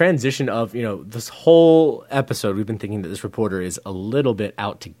also the transition of, this whole episode, we've been thinking that this reporter is a little bit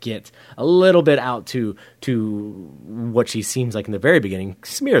out to get, a little bit out to what she seems like in the very beginning,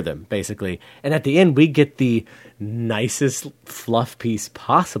 smear them, basically. And at the end, we get the nicest fluff piece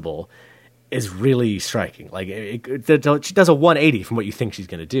possible, is really striking. Like, she does a 180 from what you think she's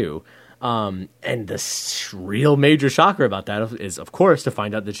going to do. And the real major shocker about that is, of course, to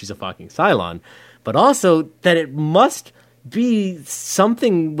find out that she's a fucking Cylon, but also that it must be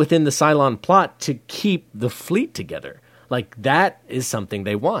something within the Cylon plot to keep the fleet together. Like, that is something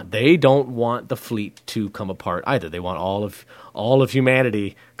they want. They don't want the fleet to come apart either. They want all of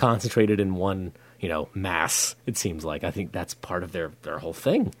humanity concentrated in one, mass, it seems like. I think that's part of their whole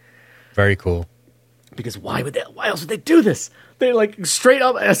thing. Very cool. Because why else would they do this? They straight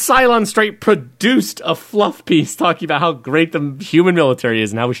up, Cylon straight produced a fluff piece talking about how great the human military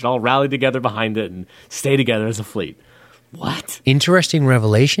is and how we should all rally together behind it and stay together as a fleet. What? Interesting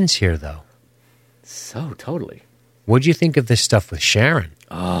revelations here, though. So, totally. What'd you think of this stuff with Sharon?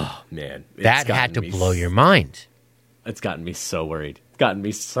 Oh, man. That had to blow your mind. It's gotten me so worried.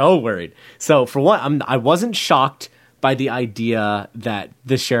 So, for one, I wasn't shocked by the idea that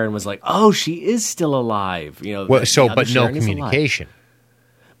the Sharon was like, oh, she is still alive. But no communication.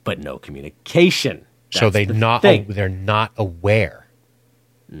 But no communication. So they're not aware.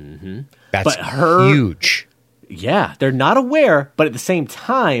 Mm-hmm. That's huge. Yeah, they're not aware, but at the same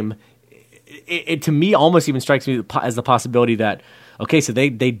time, it to me almost even strikes me as the possibility that, okay, so they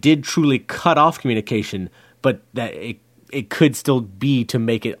did truly cut off communication, but that it could still be to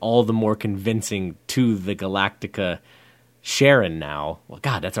make it all the more convincing to the Galactica Sharon now. Well,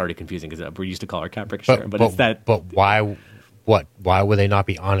 God, that's already confusing because we used to call her Caprica Sharon, but it's that. But why? What? Why would they not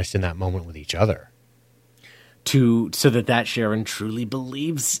be honest in that moment with each other? So that Sharon truly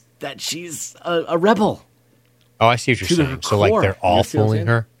believes that she's a rebel. Oh, I see what you're saying. So they're all fooling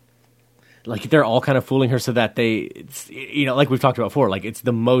her? Like they're all kind of fooling her so that like we've talked about before, like it's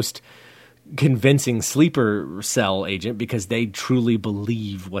the most convincing sleeper cell agent because they truly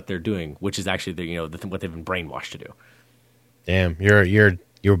believe what they're doing, which is actually what they've been brainwashed to do. Damn,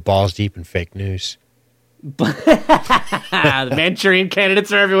 you're balls deep in fake news. The Manchurian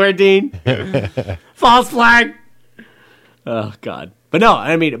candidates are everywhere, Dean. False flag. Oh God. But no,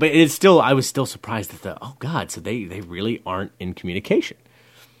 I mean, but it's still, I was still surprised that oh God, so they really aren't in communication.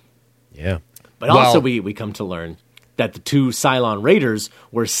 Yeah. But also we come to learn that the two Cylon Raiders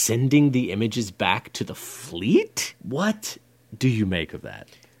were sending the images back to the fleet? What do you make of that?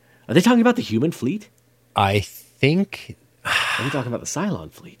 Are they talking about the human fleet? I think... Are we talking about the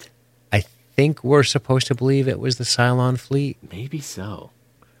Cylon fleet? I think we're supposed to believe it was the Cylon fleet. Maybe so.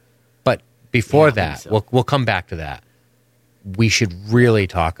 But before that, we'll come back to that. We should really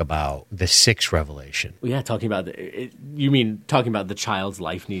talk about the 6th revelation. Well, yeah, talking about you mean talking about the child's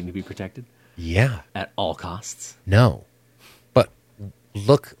life needing to be protected? Yeah. At all costs? No. But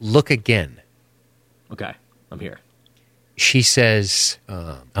look again. Okay, I'm here. She says,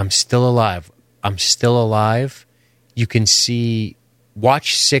 I'm still alive. I'm still alive. You can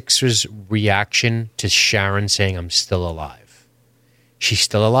watch 6's reaction to Sharon saying, I'm still alive. She's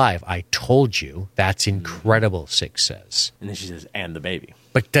still alive. I told you. That's incredible, 6 says. And then she says, and the baby.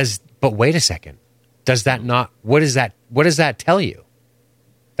 But wait a second. Does that not, what does that tell you?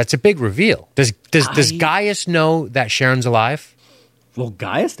 That's a big reveal. Does Gaius know that Sharon's alive? Well,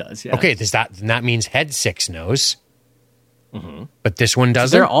 Gaius does, yeah. Okay, that means Head 6 knows. Mm-hmm. But this one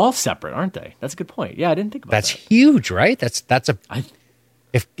doesn't? They're all separate, aren't they? That's a good point. Yeah, I didn't think about that. That's huge, right?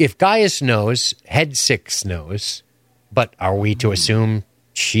 If Gaius knows, Head 6 knows, but are we to assume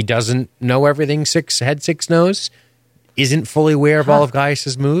she doesn't know everything Head 6 knows? Isn't fully aware of all of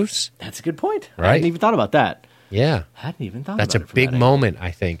Gaius's moves? That's a good point. Right? I hadn't even thought about that. Yeah. Hadn't even thought that's about it. That's a big moment,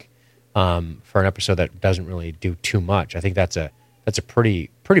 I think, for an episode that doesn't really do too much. I think that's a pretty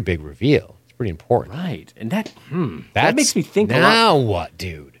big reveal. It's pretty important. Right. And that makes me think now what,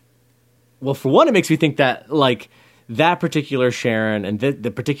 dude? Well, for one, it makes me think that, like, that particular Sharon and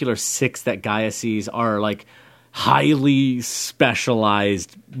the particular 6 that Gaia sees are, like, highly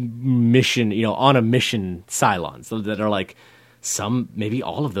specialized mission, on a mission Cylons that are like maybe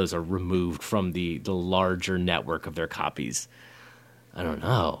all of those are removed from the larger network of their copies. I don't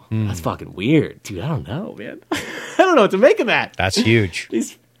know. That's fucking weird, dude. I don't know, man. I don't know what to make of that. That's huge.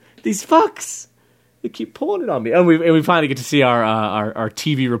 These fucks, they keep pulling it on me. And we finally get to see our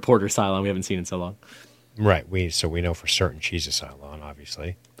TV reporter Cylon we haven't seen in so long. Right. So we know for certain she's a Cylon,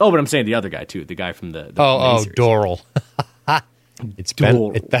 obviously. Oh, but I'm saying the other guy too, the guy from the Doral. It's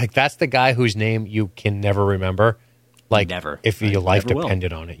Doral. That's the guy whose name you can never remember. Like, never. If your life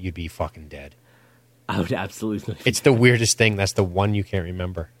depended on it, you'd be fucking dead. I would absolutely. It's the weirdest thing. That's the one you can't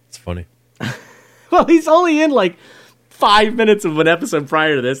remember. It's funny. Well, he's only in like 5 minutes of an episode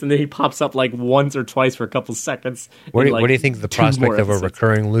prior to this, and then he pops up like once or twice for a couple seconds. What do you think of the prospect of a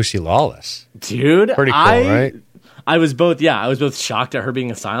recurring Lucy Lawless? Dude, pretty cool, right? I was both shocked at her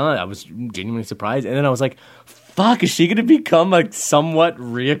being a Cylon. I was genuinely surprised, and then I was like, "Fuck, is she going to become a somewhat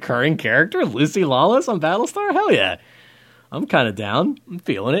reoccurring character, Lucy Lawless on Battlestar? Hell yeah, I'm kind of down. I'm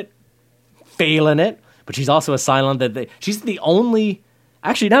feeling it. But she's also a Cylon she's the only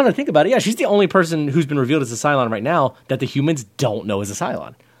Actually, now that I think about it, yeah, she's the only person who's been revealed as a Cylon right now that the humans don't know is a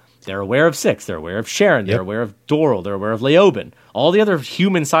Cylon. They're aware of Six. They're aware of Sharon. They're aware of Doral. They're aware of Leoben. All the other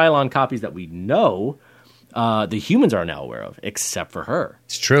human Cylon copies that we know, the humans are now aware of, except for her.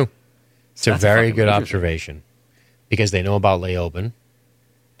 It's true. It's a That's very good interesting. observation because they know about Leoben.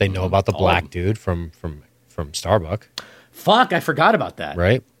 They know about the black dude from Starbuck, Fuck, I forgot about that.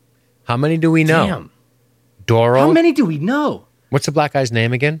 right? How many do we know? Damn. Doral. How many do we know? What's the black guy's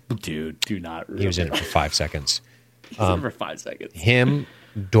name again? Dude, do not remember. He was in it for 5 seconds. He's in it for 5 seconds. Him,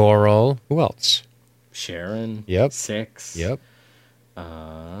 Doral. Who else? Sharon. Yep. Six. Yep. We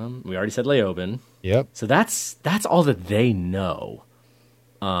already said Leoben. Yep. So that's all that they know.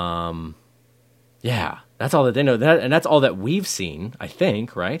 Yeah, that's all that they know. And that's all that we've seen, I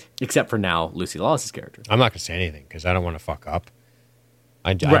think, right? Except for now, Lucy Lawless's character. I'm not going to say anything because I don't want to fuck up.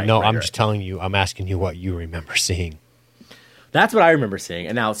 I Right, know. right, I'm right. just telling you. I'm asking you what you remember seeing. That's what I remember seeing.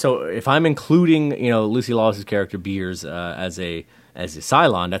 And now, so if I'm including, Lucy Lawless's character Beers as a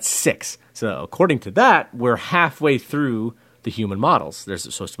Cylon, that's 6. So according to that, we're halfway through the human models. There's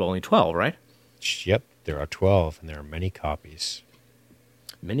supposed to be only 12, right? Yep. There are 12, and there are many copies.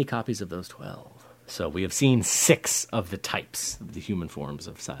 Many copies of those 12. So we have seen 6 of the types of the human forms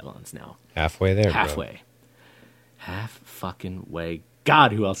of Cylons now. Halfway there. Bro. Halfway. Half fucking way.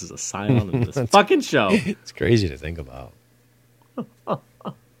 God, who else is a Cylon in this fucking show? It's crazy to think about.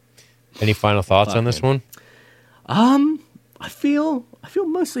 Any final thoughts on this one? I feel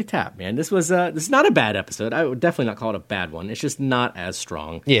mostly tapped, man. This is not a bad episode. I would definitely not call it a bad one. It's just not as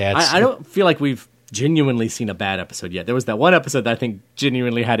strong. Yeah, I don't feel like we've genuinely seen a bad episode yet. There was that one episode that I think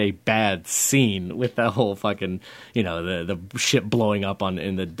genuinely had a bad scene with that whole fucking, the ship blowing up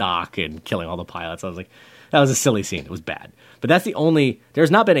in the dock and killing all the pilots. I was like, that was a silly scene. It was bad. But that's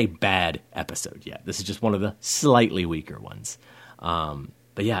there's not been a bad episode yet. This is just one of the slightly weaker ones.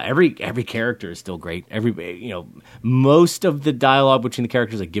 But yeah, every character is still great. Most of the dialogue between the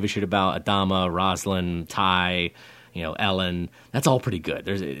characters I give a shit about, Adama, Roslyn, Ty, Ellen, that's all pretty good.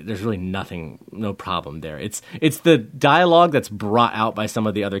 There's really no problem there. It's the dialogue that's brought out by some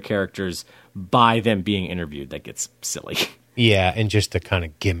of the other characters by them being interviewed that gets silly. Yeah, and just the kind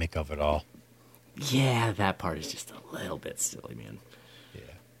of gimmick of it all. Yeah, that part is just a little bit silly, man. Yeah.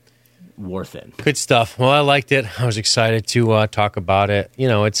 War thin. Good stuff. Well, I liked it. I was excited to talk about it.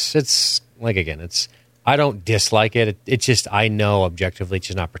 It's like, again, I don't dislike it. It's just, I know objectively it's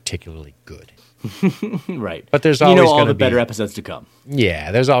just not particularly good. Right. But there's always all going the to be better episodes to come.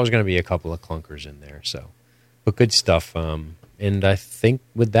 Yeah, there's always going to be a couple of clunkers in there. So, but good stuff. And I think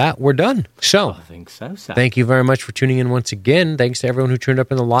with that, we're done. So, I think so. thank you very much for tuning in once again. Thanks to everyone who turned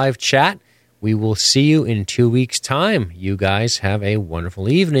up in the live chat. We will see you in 2 weeks' time. You guys have a wonderful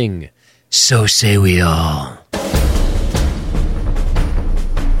evening. So say we all.